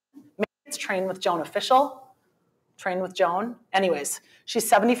Joan. Maybe it's Train with Joan Official. Train with Joan. Anyways, she's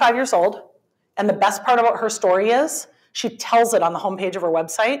 75 years old, and the best part about her story is she tells it on the homepage of her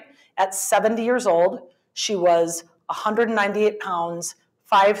website. At 70 years old, she was 198 pounds,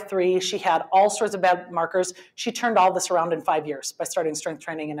 5'3". She had all sorts of bad markers. She turned all this around in 5 years by starting strength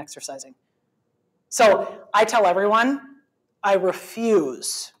training and exercising. So I tell everyone, I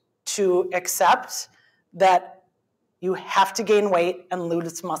refuse to accept that you have to gain weight and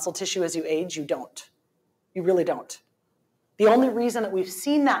lose muscle tissue as you age. You don't. You really don't. The only reason that we've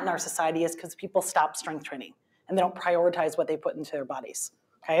seen that in our society is because people stop strength training and they don't prioritize what they put into their bodies.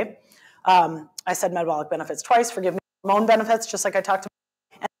 Okay? I said metabolic benefits twice. Forgive me. Hormone benefits, just like I talked about.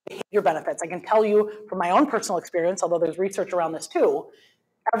 And behavior benefits. I can tell you from my own personal experience, although there's research around this too,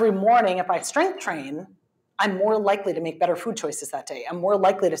 every morning if I strength train, I'm more likely to make better food choices that day. I'm more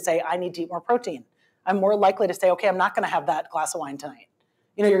likely to say, I need to eat more protein. I'm more likely to say, okay, I'm not going to have that glass of wine tonight.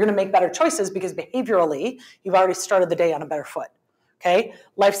 You know, you're going to make better choices because behaviorally, you've already started the day on a better foot. Okay?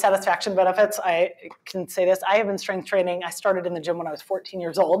 Life satisfaction benefits, I can say this. I have been strength training. I started in the gym when I was 14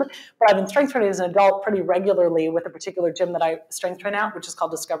 years old, but I've been strength training as an adult pretty regularly with a particular gym that I strength train at, which is called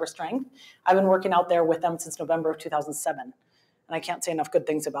Discover Strength. I've been working out there with them since November of 2007, and I can't say enough good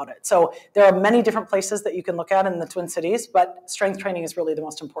things about it. So there are many different places that you can look at in the Twin Cities, but strength training is really the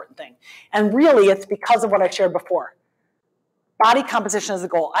most important thing. And really, it's because of what I shared before. Body composition is the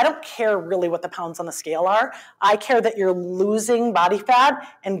goal. I don't care really what the pounds on the scale are. I care that you're losing body fat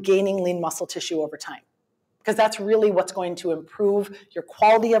and gaining lean muscle tissue over time, because that's really what's going to improve your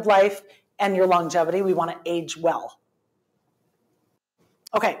quality of life and your longevity. We want to age well.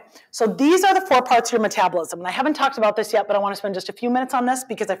 Okay, so these are the 4 parts of your metabolism. And I haven't talked about this yet, but I want to spend just a few minutes on this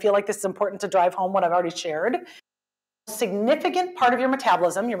because I feel like this is important to drive home what I've already shared. A significant part of your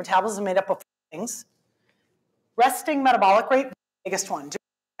metabolism is made up of 4 things. Resting metabolic rate, biggest one.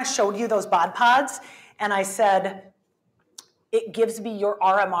 I showed you those bod pods, and I said, it gives me your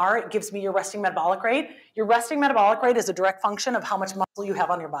RMR, it gives me your resting metabolic rate. Your resting metabolic rate is a direct function of how much muscle you have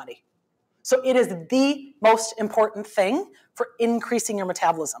on your body. So it is the most important thing for increasing your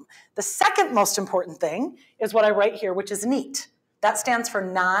metabolism. The second most important thing is what I write here, which is NEAT. That stands for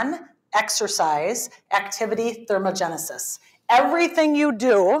non-exercise activity thermogenesis. Everything you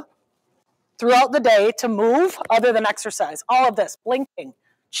do throughout the day to move other than exercise. All of this, blinking,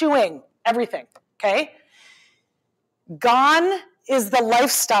 chewing, everything, okay? Gone is the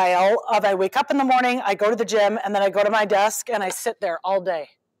lifestyle of I wake up in the morning, I go to the gym, and then I go to my desk and I sit there all day.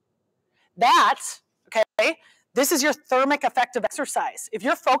 That, okay, this is your thermic effect of exercise. If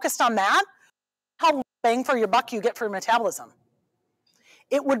you're focused on that, how bang for your buck you get for your metabolism.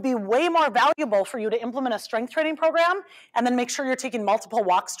 It would be way more valuable for you to implement a strength training program and then make sure you're taking multiple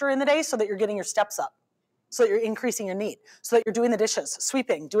walks during the day so that you're getting your steps up, so that you're increasing your NEAT, so that you're doing the dishes,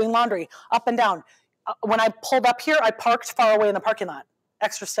 sweeping, doing laundry, up and down. When I pulled up here, I parked far away in the parking lot,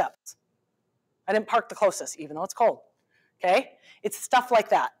 extra steps. I didn't park the closest, even though it's cold, okay? It's stuff like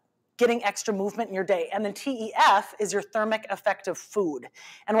that, getting extra movement in your day. And then TEF is your thermic effect of food.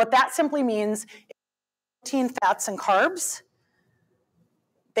 And what that simply means is protein, fats, and carbs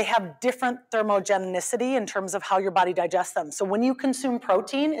they have different thermogenicity in terms of how your body digests them. So when you consume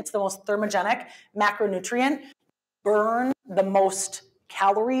protein, it's the most thermogenic macronutrient. Burn the most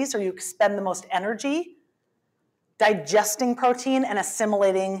calories, or you spend the most energy digesting protein and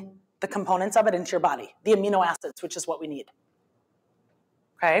assimilating the components of it into your body, the amino acids, which is what we need.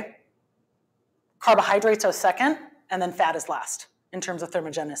 Okay? Carbohydrates are second, and then fat is last in terms of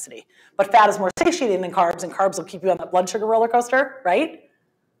thermogenicity. But fat is more satiating than carbs, and carbs will keep you on that blood sugar roller coaster, right?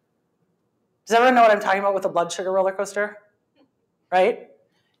 Does everyone know what I'm talking about with a blood sugar roller coaster? Right?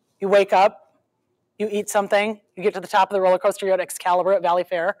 You wake up, you eat something, you get to the top of the roller coaster, you're at Excalibur at Valley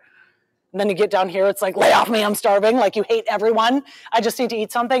Fair, and then you get down here, it's like, lay off me, I'm starving, like you hate everyone, I just need to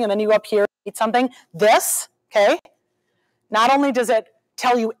eat something, and then you go up here, eat something. This, okay, not only does it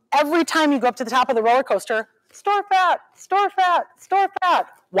tell you every time you go up to the top of the roller coaster, store fat, store fat, store fat.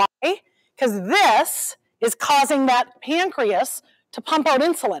 Why? Because this is causing that pancreas to pump out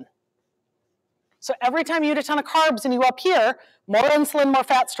insulin. So every time you eat a ton of carbs and you go up here, more insulin, more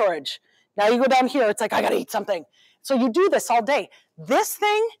fat storage. Now you go down here, it's like, I gotta eat something. So you do this all day. This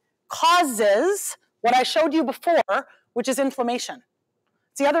thing causes what I showed you before, which is inflammation.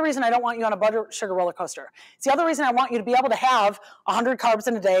 It's the other reason I don't want you on a blood sugar roller coaster. It's the other reason I want you to be able to have 100 carbs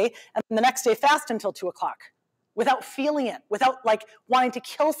in a day and the next day fast until 2 o'clock without feeling it, without like wanting to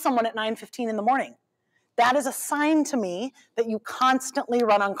kill someone at 9:15 in the morning. That is a sign to me that you constantly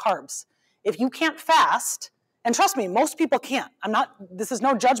run on carbs. If you can't fast, and trust me, most people can't. This is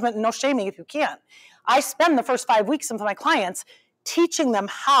no judgment and no shaming if you can't. I spend the first 5 weeks with my clients teaching them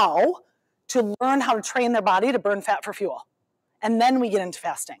how to learn how to train their body to burn fat for fuel. And then we get into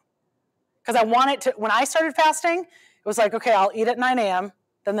fasting. Because I want it to, when I started fasting, it was like, okay, I'll eat at 9 a.m.,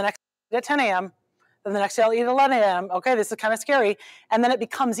 then the next day at 10 a.m., then the next day I'll eat at 11 a.m. Okay, this is kind of scary. And then it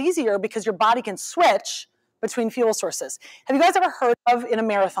becomes easier because your body can switch between fuel sources. Have you guys ever heard of, in a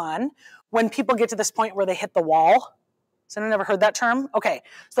marathon, when people get to this point where they hit the wall? Has anyone ever heard that term? Okay,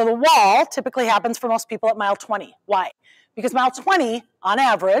 so the wall typically happens for most people at mile 20. Why? Because mile 20, on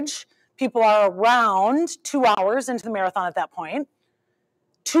average, people are around 2 hours into the marathon at that point.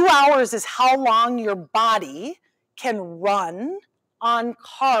 2 hours is how long your body can run on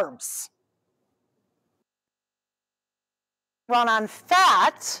carbs. Run on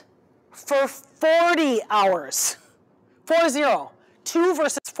fat for 40 hours. 40. 2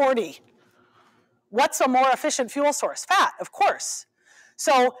 versus 40. What's a more efficient fuel source? Fat, of course.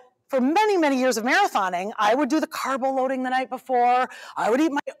 So for many, many years of marathoning, I would do the carbo loading the night before. I would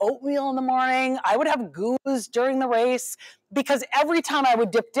eat my oatmeal in the morning. I would have goos during the race because every time I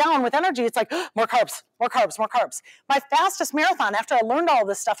would dip down with energy, it's like, more carbs, more carbs, more carbs. My fastest marathon, after I learned all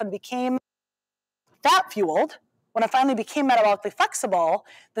this stuff and became fat-fueled, when I finally became metabolically flexible,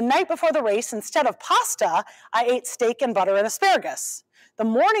 the night before the race, instead of pasta, I ate steak and butter and asparagus. The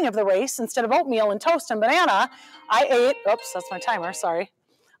morning of the race, instead of oatmeal and toast and banana, I ate, oops, that's my timer, sorry.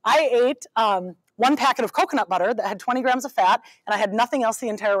 I ate 1 packet of coconut butter that had 20 grams of fat, and I had nothing else the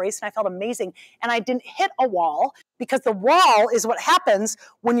entire race, and I felt amazing. And I didn't hit a wall, because the wall is what happens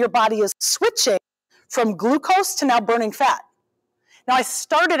when your body is switching from glucose to now burning fat. Now, I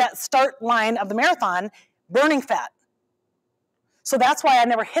started at start line of the marathon burning fat. So that's why I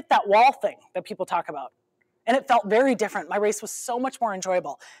never hit that wall thing that people talk about. And it felt very different. My race was so much more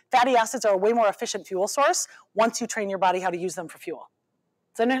enjoyable. Fatty acids are a way more efficient fuel source once you train your body how to use them for fuel.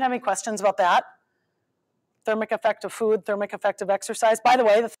 Does anyone have any questions about that? Thermic effect of food, thermic effect of exercise. By the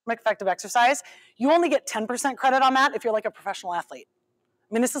way, the thermic effect of exercise, you only get 10% credit on that if you're like a professional athlete.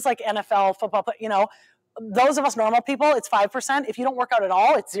 I mean, this is like NFL, football, you know, those of us normal people, it's 5%. If you don't work out at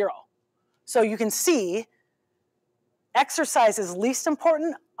all, it's 0. So you can see exercise is least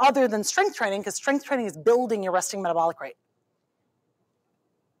important other than strength training, because strength training is building your resting metabolic rate.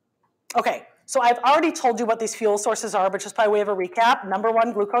 Okay, so I've already told you what these fuel sources are, but just by way of a recap, number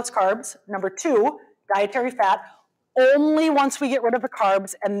 1, glucose, carbs. Number 2, dietary fat. Only once we get rid of the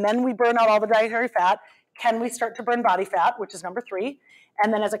carbs and then we burn out all the dietary fat can we start to burn body fat, which is number 3.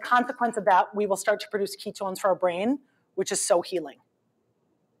 And then as a consequence of that, we will start to produce ketones for our brain, which is so healing.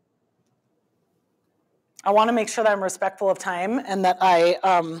 I want to make sure that I'm respectful of time and that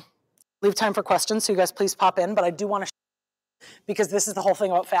I leave time for questions, so you guys please pop in, but I do want to because this is the whole thing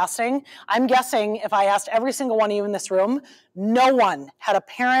about fasting. I'm guessing if I asked every single one of you in this room, no one had a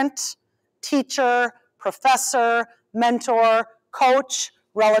parent, teacher, professor, mentor, coach,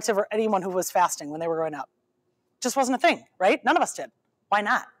 relative, or anyone who was fasting when they were growing up. Just wasn't a thing, right? None of us did. Why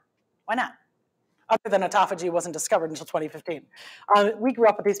not? Why not? Other than autophagy wasn't discovered until 2015. We grew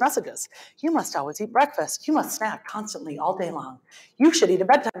up with these messages. You must always eat breakfast. You must snack constantly all day long. You should eat a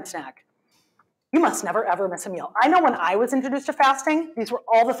bedtime snack. You must never, ever miss a meal. I know when I was introduced to fasting, these were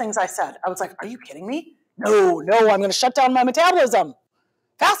all the things I said. I was like, are you kidding me? No, I'm going to shut down my metabolism.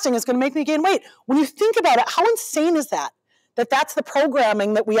 Fasting is going to make me gain weight. When you think about it, how insane is that? That's the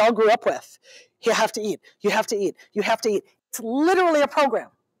programming that we all grew up with. You have to eat. You have to eat. You have to eat. It's literally a program.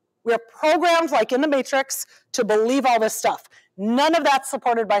 We are programmed, like in the Matrix, to believe all this stuff. None of that's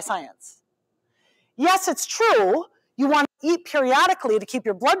supported by science. Yes, it's true. You want to eat periodically to keep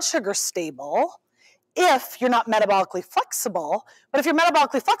your blood sugar stable if you're not metabolically flexible. But if you're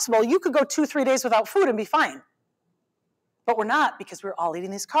metabolically flexible, you could go 2-3 days without food and be fine. But we're not, because we're all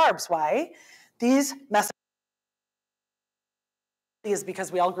eating these carbs. Why? These messages is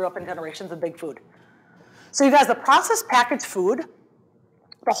because we all grew up in generations of big food. So you guys, the processed packaged food,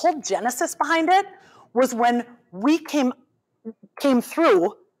 the whole genesis behind it was when we came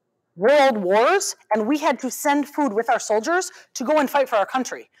through world wars and we had to send food with our soldiers to go and fight for our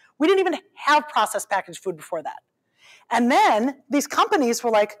country. We didn't even have processed packaged food before that. And then these companies were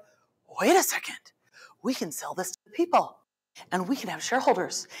like, wait a second, we can sell this to people and we can have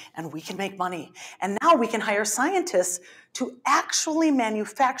shareholders and we can make money. And now we can hire scientists to actually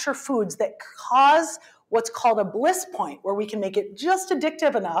manufacture foods that cause what's called a bliss point, where we can make it just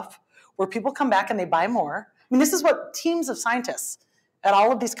addictive enough where people come back and they buy more. I mean, this is what teams of scientists at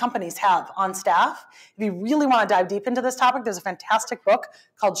all of these companies have on staff. If you really want to dive deep into this topic, there's a fantastic book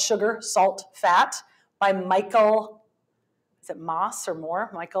called Sugar, Salt, Fat by Michael, is it Moss or Moore?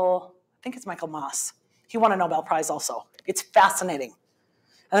 Michael, I think it's Michael Moss. He won a Nobel Prize also. It's fascinating.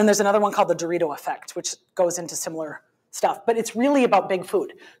 And then there's another one called The Dorito Effect, which goes into similar stuff. But it's really about big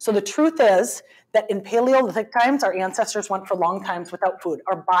food. So the truth is that in Paleolithic times, our ancestors went for long times without food.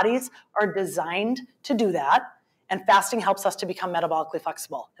 Our bodies are designed to do that. And fasting helps us to become metabolically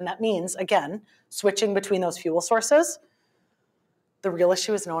flexible. And that means, again, switching between those fuel sources. The real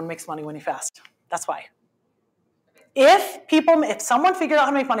issue is no one makes money when you fast. That's why. If someone figured out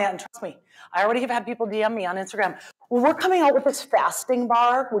how to make money, and trust me, I already have had people DM me on Instagram, well, we're coming out with this fasting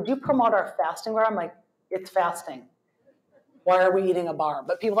bar. Would you promote our fasting bar? I'm like, it's fasting. Why are we eating a bar?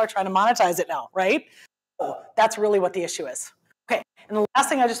 But people are trying to monetize it now, right? So that's really what the issue is. Okay, and the last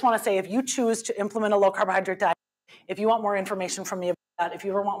thing I just want to say, if you choose to implement a low carbohydrate diet, if you want more information from me about that, if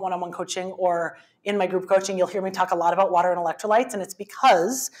you ever want one-on-one coaching or in my group coaching, you'll hear me talk a lot about water and electrolytes, and it's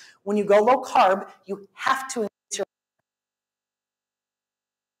because when you go low carb, you have to increase your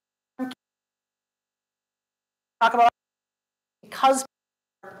talk about because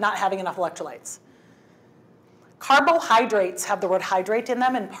not having enough electrolytes. Carbohydrates have the word hydrate in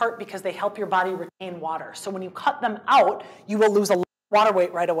them in part because they help your body retain water. So when you cut them out, you will lose a lot of water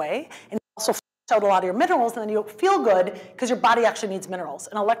weight right away, and you also flush out a lot of your minerals, and then you don't feel good because your body actually needs minerals.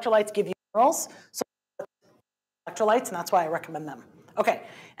 And electrolytes give you minerals, so electrolytes, and that's why I recommend them. Okay,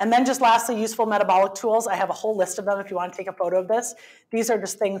 and then just lastly, useful metabolic tools. I have a whole list of them if you want to take a photo of this. These are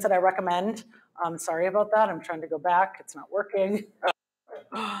just things that I recommend. Sorry about that. I'm trying to go back. It's not working.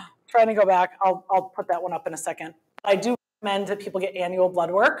 Trying to go back. I'll put that one up in a second. I do recommend that people get annual blood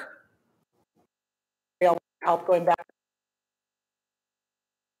work. It'll help going back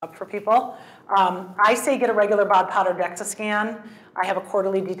up for people. I say get a regular bod powder DEXA scan. I have a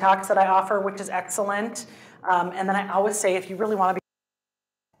quarterly detox that I offer, which is excellent. And then I always say, if you really want to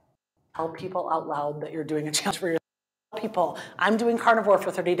tell people out loud that you're doing a challenge for yourself. People, I'm doing carnivore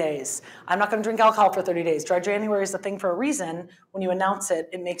for 30 days. I'm not going to drink alcohol for 30 days. Dry January is the thing for a reason. When you announce it,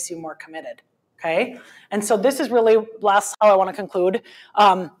 it makes you more committed. Okay? And so this is really last how I want to conclude.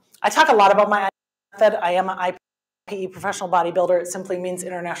 I talk a lot about my method. I am an IPE professional bodybuilder. It simply means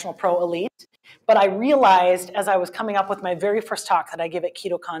International Pro Elite. But I realized as I was coming up with my very first talk that I gave at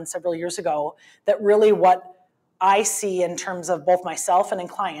KetoCon several years ago, that really what I see in terms of both myself and in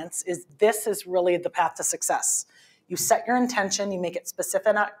clients is this is really the path to success. You set your intention, you make it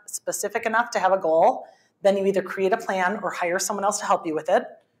specific enough to have a goal, then you either create a plan or hire someone else to help you with it.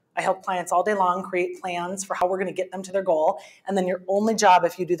 I help clients all day long create plans for how we're going to get them to their goal, and then your only job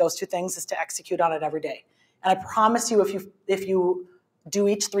if you do those two things is to execute on it every day. And I promise you, if you do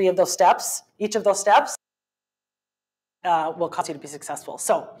each of those steps will cause you to be successful.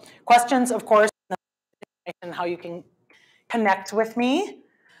 So questions, of course, and how you can connect with me.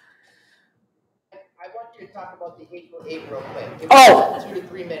 I want you to talk about the Hateful Eight real quick. Oh! 2 to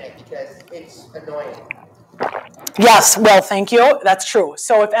 3 minutes because it's annoying. Yes, well, thank you. That's true.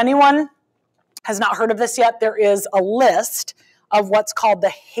 So if anyone has not heard of this yet, there is a list of what's called the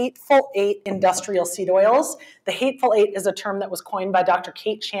Hateful Eight industrial seed oils. The Hateful Eight is a term that was coined by Dr.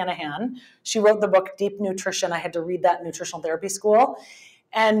 Kate Shanahan. She wrote the book Deep Nutrition. I had to read that in nutritional therapy school.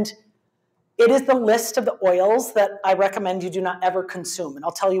 And It is the list of the oils that I recommend you do not ever consume. And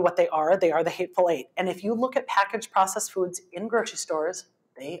I'll tell you what they are. They are the hateful eight. And if you look at packaged processed foods in grocery stores,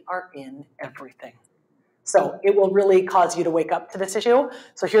 they are in everything. So it will really cause you to wake up to this issue.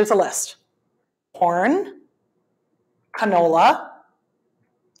 So here's a list. Corn, canola,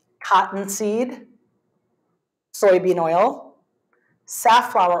 cottonseed, soybean oil,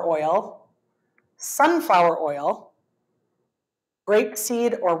 safflower oil, sunflower oil,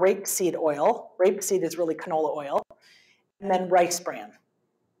 grapeseed or rapeseed oil. Rapeseed is really canola oil. And then rice bran.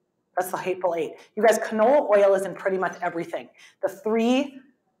 That's the hateful eight. You guys, canola oil is in pretty much everything. The 3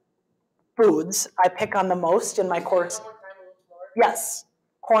 foods I pick on the most in my course. Yes.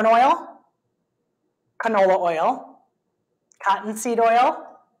 Corn oil, canola oil, cottonseed oil,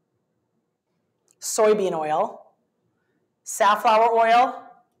 soybean oil, safflower oil,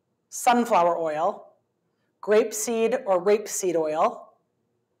 sunflower oil, grapeseed or rapeseed oil,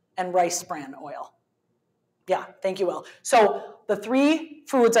 and rice bran oil. Yeah, thank you, Will. So the 3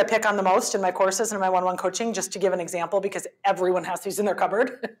 foods I pick on the most in my courses and in my one-on-one coaching, just to give an example, because everyone has these in their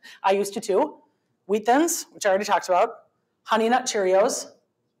cupboard. I used to too. Wheat Thins, which I already talked about, Honey Nut Cheerios,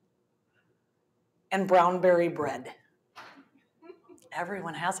 and brown berry bread.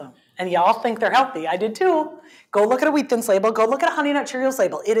 Everyone has them. And y'all think they're healthy. I did too. Go look at a Wheat Thins label. Go look at a Honey Nut Cheerios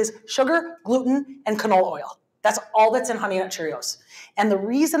label. It is sugar, gluten, and canola oil. That's all that's in Honey Nut Cheerios. And the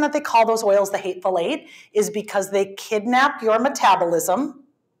reason that they call those oils the hateful eight is because they kidnap your metabolism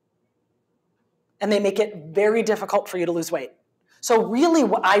and they make it very difficult for you to lose weight. So really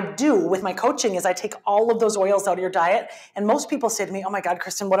what I do with my coaching is I take all of those oils out of your diet, and most people say to me, oh my God,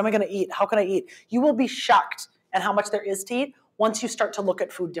 Kristin, what am I gonna eat? How can I eat? You will be shocked at how much there is to eat once you start to look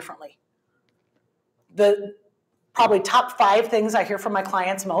at food differently. The probably top 5 things I hear from my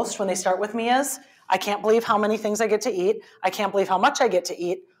clients most when they start with me is, I can't believe how many things I get to eat. I can't believe how much I get to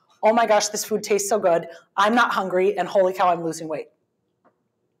eat. Oh my gosh, this food tastes so good. I'm not hungry, and holy cow, I'm losing weight.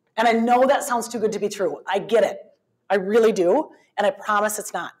 And I know that sounds too good to be true. I get it. I really do, and I promise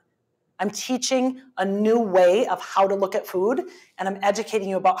it's not. I'm teaching a new way of how to look at food, and I'm educating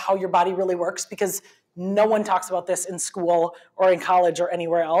you about how your body really works, because no one talks about this in school or in college or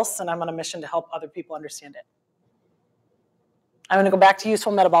anywhere else, and I'm on a mission to help other people understand it. I'm going to go back to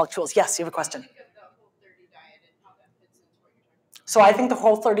useful metabolic tools. Yes, you have a question. So I think the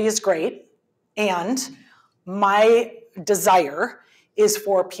Whole30 is great, and my desire is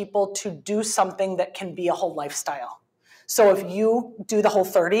for people to do something that can be a whole lifestyle. So if you do the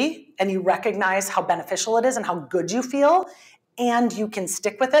Whole30 and you recognize how beneficial it is and how good you feel, and you can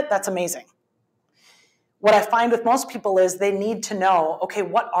stick with it, that's amazing. What I find with most people is they need to know, okay,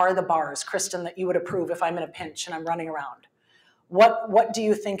 what are the bars, Kristin, that you would approve if I'm in a pinch and I'm running around? What do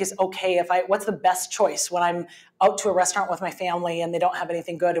you think is okay what's the best choice when I'm out to a restaurant with my family and they don't have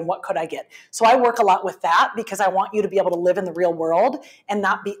anything good, and what could I get? So I work a lot with that because I want you to be able to live in the real world and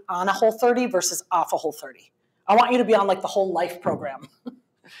not be on a Whole30 versus off a Whole30. I want you to be on like the whole life program.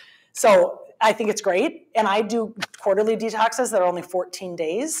 So I think it's great. And I do quarterly detoxes that are only 14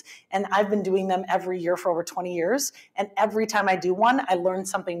 days. And I've been doing them every year for over 20 years. And every time I do one, I learn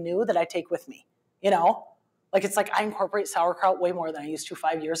something new that I take with me, you know? Like, it's like I incorporate sauerkraut way more than I used to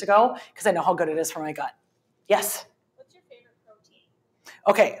 5 years ago because I know how good it is for my gut. Yes? What's your favorite protein?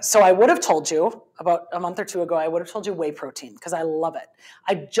 Okay, so I would have told you about a month or 2 ago, I would have told you whey protein because I love it.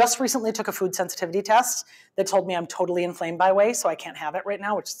 I just recently took a food sensitivity test that told me I'm totally inflamed by whey, so I can't have it right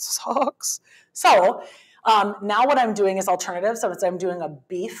now, which sucks. So now what I'm doing is alternatives. So I'm doing a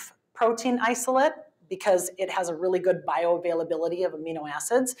beef protein isolate, because it has a really good bioavailability of amino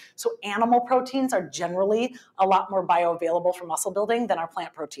acids. So animal proteins are generally a lot more bioavailable for muscle building than our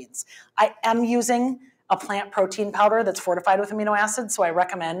plant proteins. I am using a plant protein powder that's fortified with amino acids, so I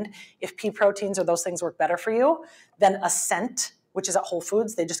recommend if pea proteins or those things work better for you, then Ascent, which is at Whole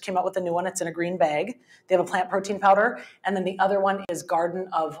Foods. They just came out with a new one. It's in a green bag. They have a plant protein powder. And then the other one is Garden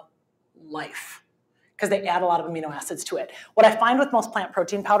of Life, because they add a lot of amino acids to it. What I find with most plant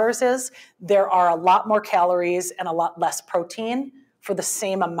protein powders is there are a lot more calories and a lot less protein for the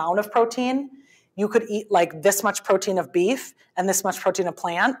same amount of protein. You could eat like this much protein of beef and this much protein of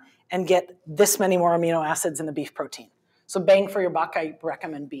plant and get this many more amino acids in the beef protein. So bang for your buck, I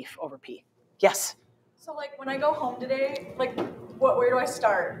recommend beef over pea. Yes? So like when I go home today, like where do I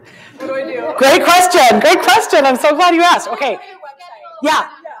start? What do I do? Great question. Great question. I'm so glad you asked. Okay. Yeah.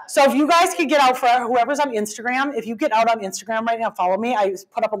 So if you guys could get out, for whoever's on Instagram, if you get out on Instagram right now, follow me. I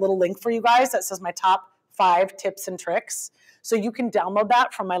put up a little link for you guys that says my top 5 tips and tricks. So you can download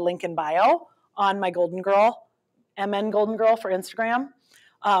that from my link in bio on my Golden Girl, MN Golden Girl for Instagram.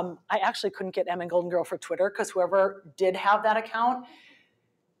 I actually couldn't get MN Golden Girl for Twitter because whoever did have that account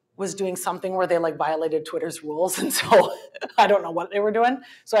was doing something where they like violated Twitter's rules. And so I don't know what they were doing.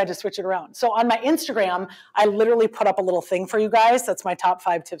 So I had to switch it around. So on my Instagram, I literally put up a little thing for you guys. That's my top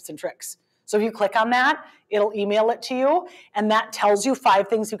 5 tips and tricks. So if you click on that, it'll email it to you. And that tells you 5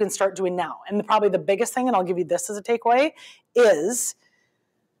 things you can start doing now. And probably the biggest thing, and I'll give you this as a takeaway, is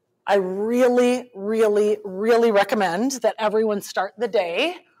I really, really, really recommend that everyone start the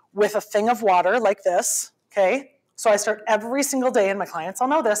day with a thing of water like this, okay? So I start every single day, and my clients all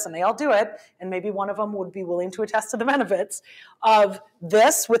know this, and they all do it, and maybe one of them would be willing to attest to the benefits of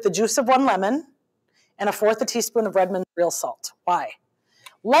this with the juice of 1 lemon and 1/4 teaspoon of Redmond's real salt. Why?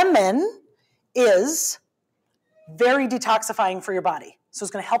 Lemon is very detoxifying for your body. So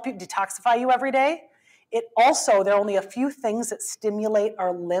it's going to help you detoxify you every day. It also, there are only a few things that stimulate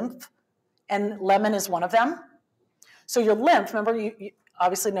our lymph, and lemon is one of them. So your lymph, remember, you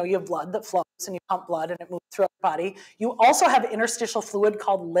obviously know you have blood that flows and you pump blood and it moves throughout the body. You also have interstitial fluid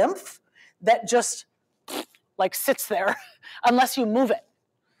called lymph that just like sits there unless you move it.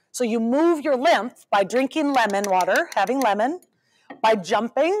 So you move your lymph by drinking lemon water, having lemon, by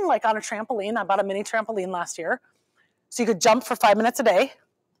jumping like on a trampoline. I bought a mini trampoline last year. So you could jump for 5 minutes a day.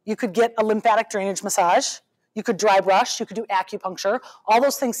 You could get a lymphatic drainage massage. You could dry brush. You could do acupuncture. All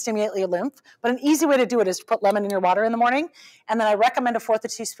those things stimulate your lymph. But an easy way to do it is to put lemon in your water in the morning. And then I recommend 1/4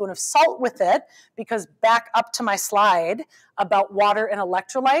 teaspoon of salt with it, because back up to my slide about water and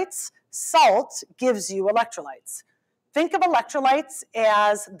electrolytes, salt gives you electrolytes. Think of electrolytes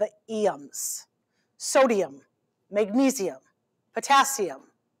as the EMs: sodium, magnesium,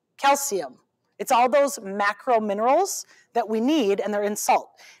 potassium, calcium. It's all those macro minerals that we need, and they're in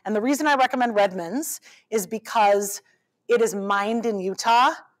salt. And the reason I recommend Redmond's is because it is mined in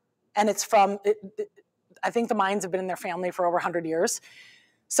Utah, and it's from, I think the mines have been in their family for over 100 years.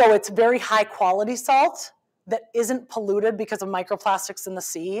 So it's very high quality salt that isn't polluted because of microplastics in the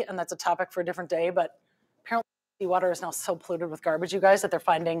sea, and that's a topic for a different day, but apparently seawater is now so polluted with garbage, you guys, that they're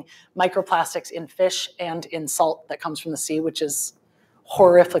finding microplastics in fish and in salt that comes from the sea, which is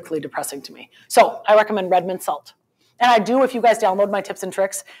horrifically depressing to me. So I recommend Redmond salt. And I do, if you guys download my tips and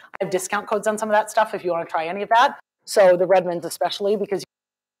tricks, I have discount codes on some of that stuff if you want to try any of that. So the Redmonds especially, because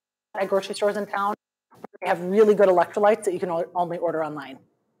at grocery stores in town, they have really good electrolytes that you can only order online.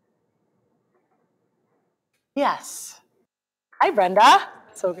 Yes. Hi, Brenda.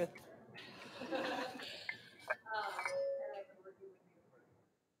 So good.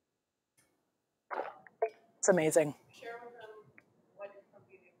 It's amazing.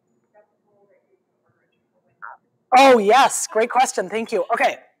 Oh, yes. Great question. Thank you.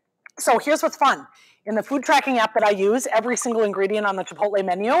 Okay. So here's what's fun. In the food tracking app that I use, every single ingredient on the Chipotle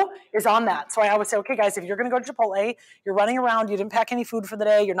menu is on that. So I always say, okay, guys, if you're going to go to Chipotle, you're running around, you didn't pack any food for the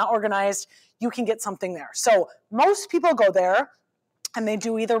day, you're not organized, you can get something there. So most people go there and they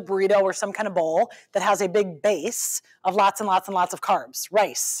do either burrito or some kind of bowl that has a big base of lots and lots and lots of carbs,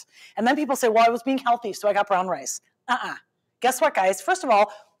 rice. And then people say, well, I was being healthy, so I got brown rice. Guess what, guys? First of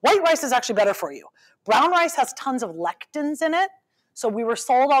all, white rice is actually better for you. Brown rice has tons of lectins in it. So we were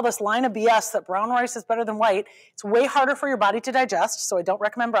sold all this line of BS that brown rice is better than white. It's way harder for your body to digest, so I don't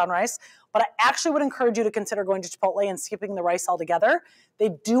recommend brown rice. But I actually would encourage you to consider going to Chipotle and skipping the rice altogether. They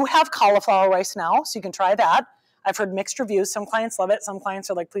do have cauliflower rice now, so you can try that. I've heard mixed reviews. Some clients love it. Some clients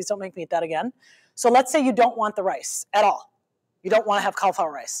are like, please don't make me eat that again. So let's say you don't want the rice at all. You don't want to have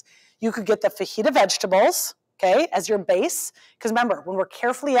cauliflower rice. You could get the fajita vegetables, okay, as your base. Because remember, when we're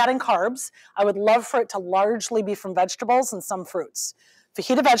carefully adding carbs, I would love for it to largely be from vegetables and some fruits.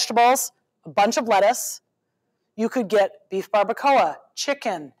 Fajita vegetables, a bunch of lettuce. You could get beef barbacoa,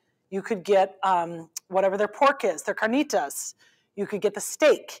 chicken. You could get whatever their pork is, their carnitas. You could get the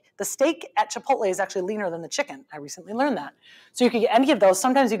steak. The steak at Chipotle is actually leaner than the chicken. I recently learned that. So you could get any of those.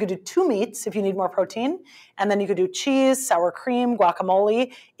 Sometimes you could do 2 meats if you need more protein. And then you could do cheese, sour cream,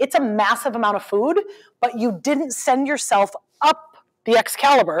 guacamole. It's a massive amount of food, but you didn't send yourself up the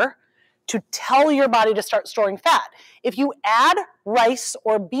Excalibur to tell your body to start storing fat. If you add rice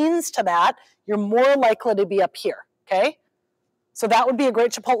or beans to that, you're more likely to be up here, okay? So that would be a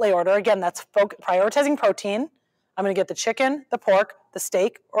great Chipotle order. Again, that's prioritizing protein. I'm going to get the chicken, the pork, the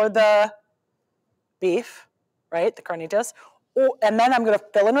steak, or the beef, right, the carnitas. And then I'm going to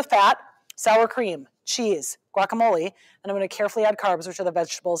fill in with fat, sour cream, cheese, guacamole, and I'm going to carefully add carbs, which are the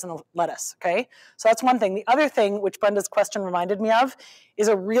vegetables and the lettuce, okay? So that's one thing. The other thing, which Brenda's question reminded me of, is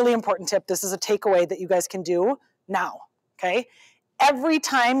a really important tip. This is a takeaway that you guys can do now, okay? Every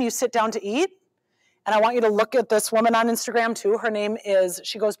time you sit down to eat, and I want you to look at this woman on Instagram too. Her name is,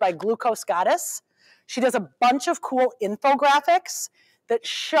 she goes by Glucose Goddess. She does a bunch of cool infographics that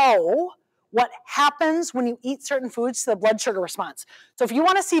show what happens when you eat certain foods to the blood sugar response. So if you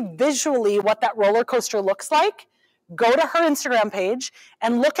want to see visually what that roller coaster looks like, go to her Instagram page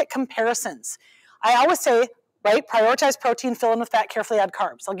and look at comparisons. I always say, right, prioritize protein, fill in with fat, carefully add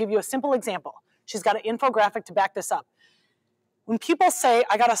carbs. I'll give you a simple example. She's got an infographic to back this up. When people say,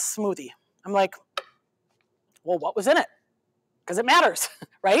 I got a smoothie, I'm like, well, what was in it? Because it matters,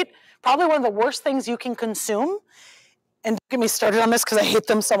 right? Probably one of the worst things you can consume, and don't get me started on this because I hate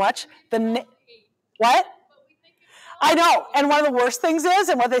them so much. What? I know, and one of the worst things is,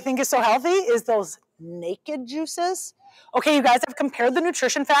 and what they think is so healthy, is those naked juices. Okay, you guys have compared the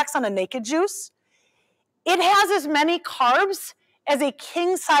nutrition facts on a naked juice. It has as many carbs as a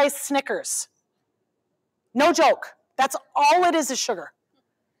king-size Snickers. No joke. That's all it is sugar.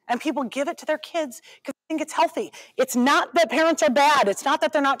 And people give it to their kids because they think it's healthy. It's not that parents are bad. It's not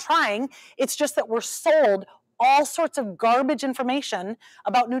that they're not trying. It's just that we're sold all sorts of garbage information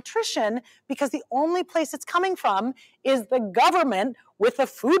about nutrition because the only place it's coming from is the government with the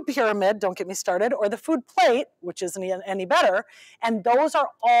food pyramid, don't get me started, or the food plate, which isn't any better. And those are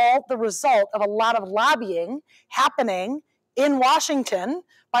all the result of a lot of lobbying happening in Washington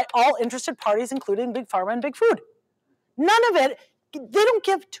by all interested parties, including Big Pharma and Big Food. None of it, they don't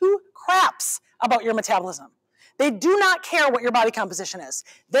give two craps about your metabolism. They do not care what your body composition is.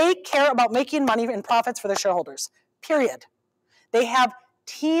 They care about making money and profits for their shareholders, period. They have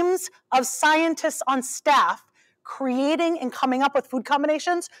teams of scientists on staff creating and coming up with food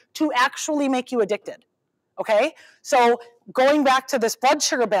combinations to actually make you addicted, okay? So going back to this blood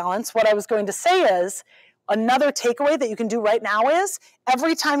sugar balance, what I was going to say is, another takeaway that you can do right now is,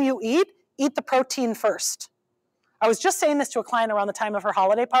 every time you eat the protein first. I was just saying this to a client around the time of her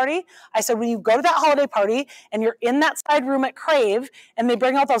holiday party. I said, when you go to that holiday party and you're in that side room at Crave and they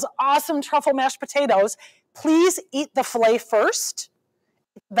bring out those awesome truffle mashed potatoes, please eat the filet first,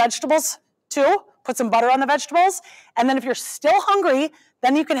 vegetables too, put some butter on the vegetables, and then if you're still hungry,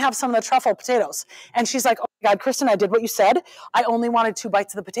 then you can have some of the truffle potatoes. And she's like, oh my God, Kristin, I did what you said. I only wanted 2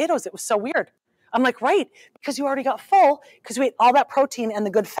 bites of the potatoes. It was so weird. I'm like, right, because you already got full because you ate all that protein and the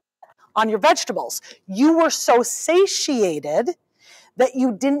good fat on your vegetables. You were so satiated that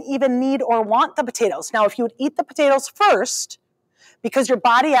you didn't even need or want the potatoes. Now, if you would eat the potatoes first, because your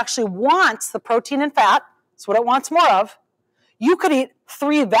body actually wants the protein and fat, that's what it wants more of, you could eat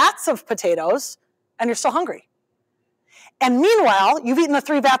 3 vats of potatoes and you're still hungry. And meanwhile, you've eaten the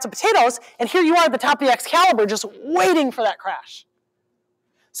 3 vats of potatoes, and here you are at the top of the Excalibur just waiting for that crash.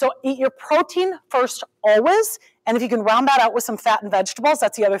 So eat your protein first always, and if you can round that out with some fat and vegetables,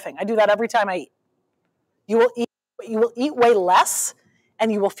 that's the other thing. I do that every time I eat. You will eat way less,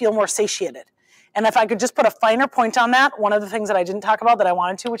 and you will feel more satiated. And if I could just put a finer point on that, one of the things that I didn't talk about that I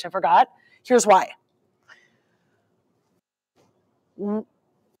wanted to, which I forgot, here's why. We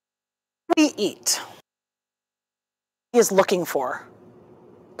eat is looking for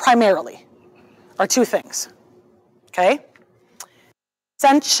primarily are 2 things, okay?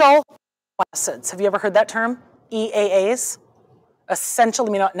 Essential acids. Have you ever heard that term? EAAs? Essential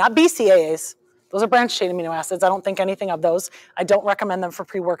amino, not BCAAs. Those are branched chain amino acids. I don't think anything of those. I don't recommend them for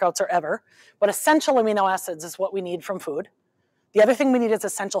pre-workouts or ever. But essential amino acids is what we need from food. The other thing we need is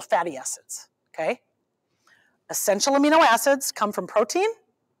essential fatty acids, okay? Essential amino acids come from protein.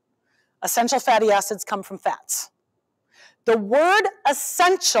 Essential fatty acids come from fats. The word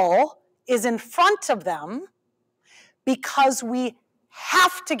essential is in front of them because we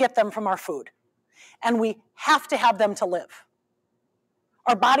have to get them from our food, and we have to have them to live.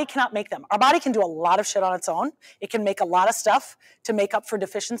 Our body cannot make them. Our body can do a lot of shit on its own. It can make a lot of stuff to make up for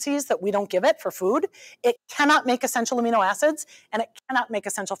deficiencies that we don't give it for food. It cannot make essential amino acids, and it cannot make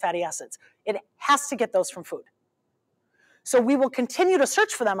essential fatty acids. It has to get those from food. So we will continue to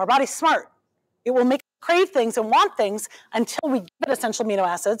search for them. Our body's smart. It will make us crave things and want things until we give it essential amino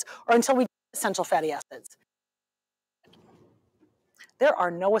acids or until we give it essential fatty acids. There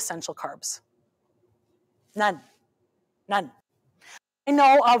are no essential carbs. None. None. I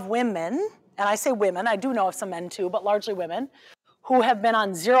know of women, and I say women, I do know of some men too, but largely women, who have been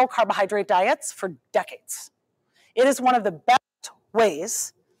on 0 carbohydrate diets for decades. It is one of the best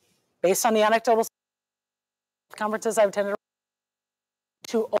ways, based on the anecdotal conferences I've attended,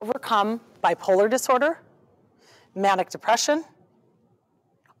 to overcome bipolar disorder, manic depression,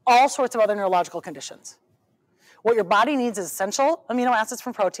 all sorts of other neurological conditions. What your body needs is essential amino acids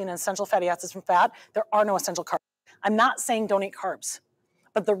from protein and essential fatty acids from fat. There are no essential carbs. I'm not saying don't eat carbs,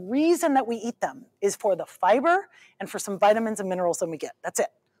 but the reason that we eat them is for the fiber and for some vitamins and minerals that we get. That's it.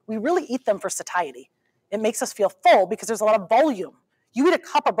 We really eat them for satiety. It makes us feel full because there's a lot of volume. You eat a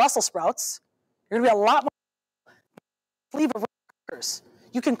cup of Brussels sprouts, you're gonna be a lot more flavor.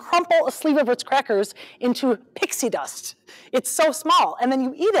 You can crumple a sleeve of Ritz crackers into pixie dust. It's so small. And then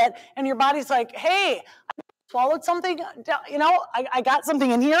you eat it, and your body's like, hey, I swallowed something, you know, I got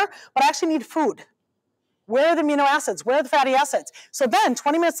something in here, but I actually need food. Where are the amino acids? Where are the fatty acids? So then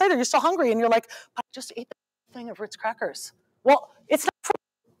 20 minutes later, you're still hungry, and you're like, I just ate the thing of Ritz crackers. Well, it's not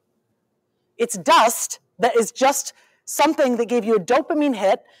food. It's dust that is just something that gave you a dopamine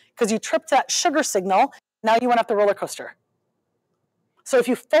hit because you tripped that sugar signal. Now you went up the roller coaster. So if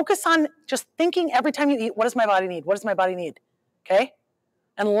you focus on just thinking every time you eat, what does my body need? What does my body need? Okay?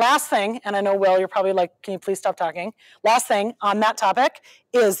 And last thing, and I know, Will, you're probably like, can you please stop talking? Last thing on that topic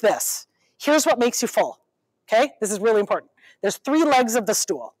is this. Here's what makes you full. Okay? This is really important. There's 3 legs of the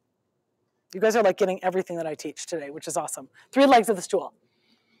stool. You guys are like getting everything that I teach today, which is awesome. 3 legs of the stool.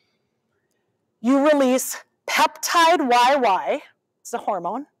 You release peptide YY, it's a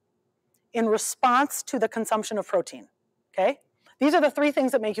hormone, in response to the consumption of protein. Okay? These are the 3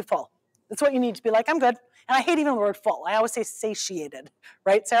 things that make you full. That's what you need to be like, I'm good. And I hate even the word full. I always say satiated,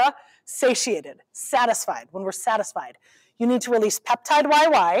 right, Sarah? Satiated, satisfied, when we're satisfied. You need to release peptide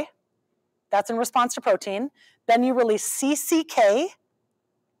YY. That's in response to protein. Then you release CCK.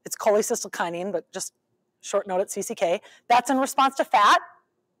 It's cholecystokinin, but just short note, it's CCK. That's in response to fat.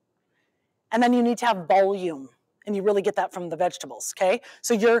 And then you need to have volume. And you really get that from the vegetables, okay?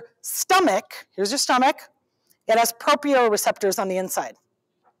 So your stomach, here's your stomach. It has proprioceptors on the inside,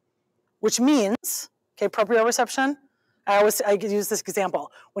 which means, okay, proprioception, I use this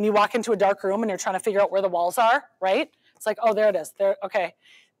example. When you walk into a dark room and you're trying to figure out where the walls are, right? It's like, oh, there it is. There, okay.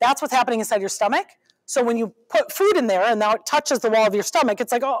 That's what's happening inside your stomach. So when you put food in there and now it touches the wall of your stomach,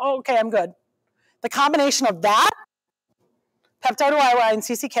 it's like, oh okay, I'm good. The combination of that, peptide YY and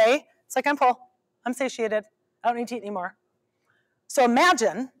CCK, it's like, I'm full. I'm satiated. I don't need to eat anymore. So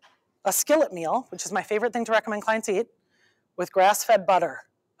imagine a skillet meal, which is my favorite thing to recommend clients eat, with grass-fed butter,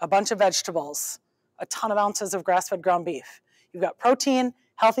 a bunch of vegetables, a ton of ounces of grass-fed ground beef. You've got protein,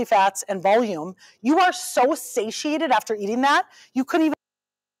 healthy fats, and volume. You are so satiated after eating that, you couldn't even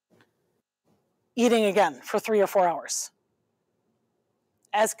eating again for 3 or 4 hours.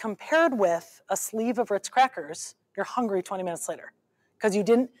 As compared with a sleeve of Ritz crackers, you're hungry 20 minutes later because you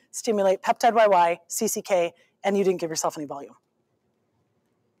didn't stimulate peptide YY, CCK, and you didn't give yourself any volume.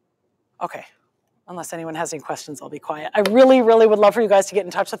 Okay, unless anyone has any questions, I'll be quiet. I really, really would love for you guys to get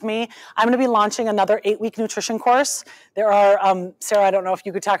in touch with me. I'm going to be launching another 8-week nutrition course. There are, Sarah, I don't know if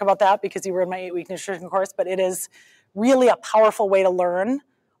you could talk about that because you were in my 8-week nutrition course, but it is really a powerful way to learn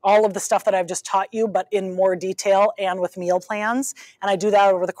all of the stuff that I've just taught you, but in more detail and with meal plans. And I do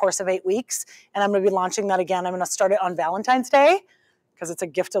that over the course of 8 weeks. And I'm going to be launching that again. I'm going to start it on Valentine's Day because it's a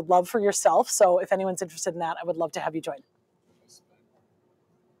gift of love for yourself. So if anyone's interested in that, I would love to have you join.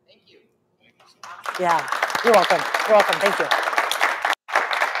 Thank you. Yeah, you're welcome. You're welcome. Thank you.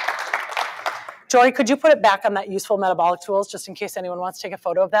 Jory, could you put it back on that useful metabolic tools just in case anyone wants to take a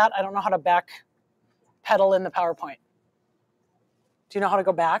photo of that? I don't know how to back pedal in the PowerPoint. Do you know how to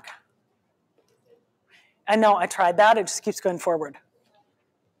go back? I know, I tried that. It just keeps going forward.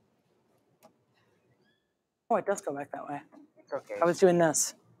 Oh, it does go back that way. Okay. I was doing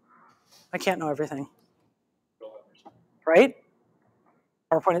this. I can't know everything. Right?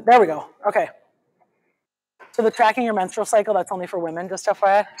 PowerPoint. There we go. Okay. So the tracking your menstrual cycle, that's only for women, just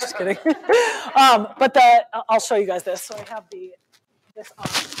FYI. Just kidding. But I'll show you guys this. So I have this on.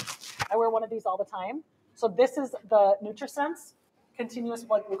 I wear one of these all the time. So this is the NutriSense continuous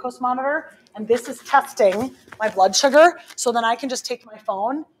blood glucose monitor, and this is testing my blood sugar. So then I can just take my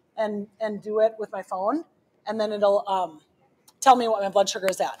phone and do it with my phone, and then it'll tell me what my blood sugar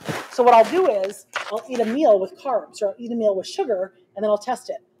is at. So what I'll do is I'll eat a meal with carbs, or I'll eat a meal with sugar, and then I'll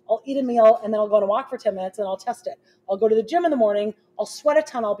test it. I'll eat a meal, and then I'll go on a walk for 10 minutes, and I'll test it. I'll go to the gym in the morning, I'll sweat a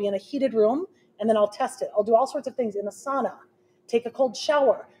ton, I'll be in a heated room, and then I'll test it. I'll do all sorts of things in a sauna, take a cold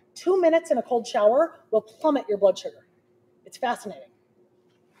shower. 2 minutes in a cold shower will plummet your blood sugar. It's fascinating.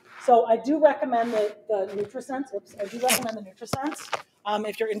 So I do recommend the NutriSense. I do recommend the NutriSense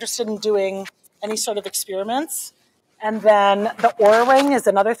if you're interested in doing any sort of experiments. And then the Oura Ring is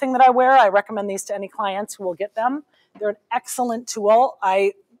another thing that I wear. I recommend these to any clients who will get them. They're an excellent tool.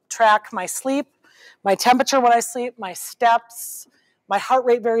 I track my sleep, my temperature when I sleep, my steps, my heart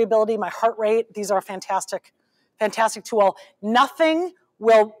rate variability, my heart rate. These are a fantastic, fantastic tool. Nothing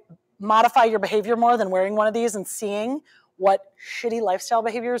will modify your behavior more than wearing one of these and seeing what shitty lifestyle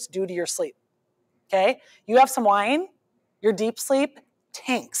behaviors do to your sleep, okay? You have some wine, your deep sleep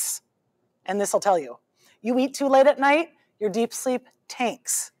tanks, and this will tell you. You eat too late at night, your deep sleep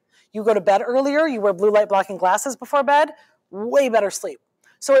tanks. You go to bed earlier, you wear blue light blocking glasses before bed, way better sleep.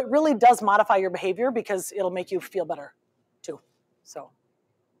 So it really does modify your behavior because it'll make you feel better too. So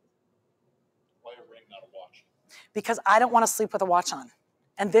because I don't want to sleep with a watch on.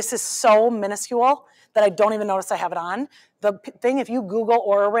 And this is so minuscule that I don't even notice I have it on. The thing, if you Google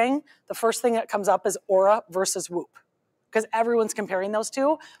Oura Ring, the first thing that comes up is Oura versus Whoop, because everyone's comparing those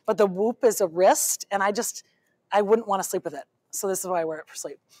two, but the Whoop is a wrist, and I wouldn't want to sleep with it. So this is why I wear it for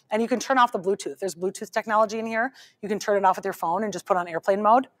sleep. And you can turn off the Bluetooth. There's Bluetooth technology in here. You can turn it off with your phone and just put on airplane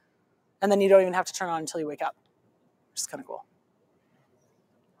mode, and then you don't even have to turn it on until you wake up, which is kind of cool.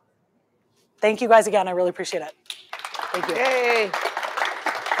 Thank you guys again. I really appreciate it. Thank you. Yay.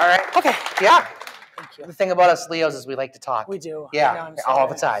 All right. Okay. Yeah. Thank you. The thing about us Leos is we like to talk. We do. Yeah, I know, I'm all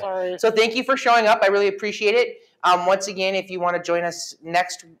the sorry. time. Sorry. So thank you for showing up. I really appreciate it. Once again, if you want to join us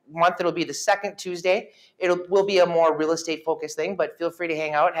next month, it'll be the second Tuesday. Will be a more real estate focused thing, but feel free to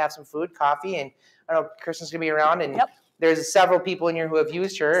hang out, have some food, coffee, and I know Kristen's gonna be around, and there's several people in here who have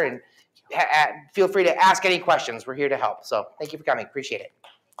used her, and feel free to ask any questions. We're here to help. So thank you for coming. Appreciate it.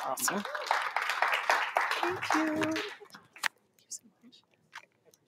 Awesome. Thank you.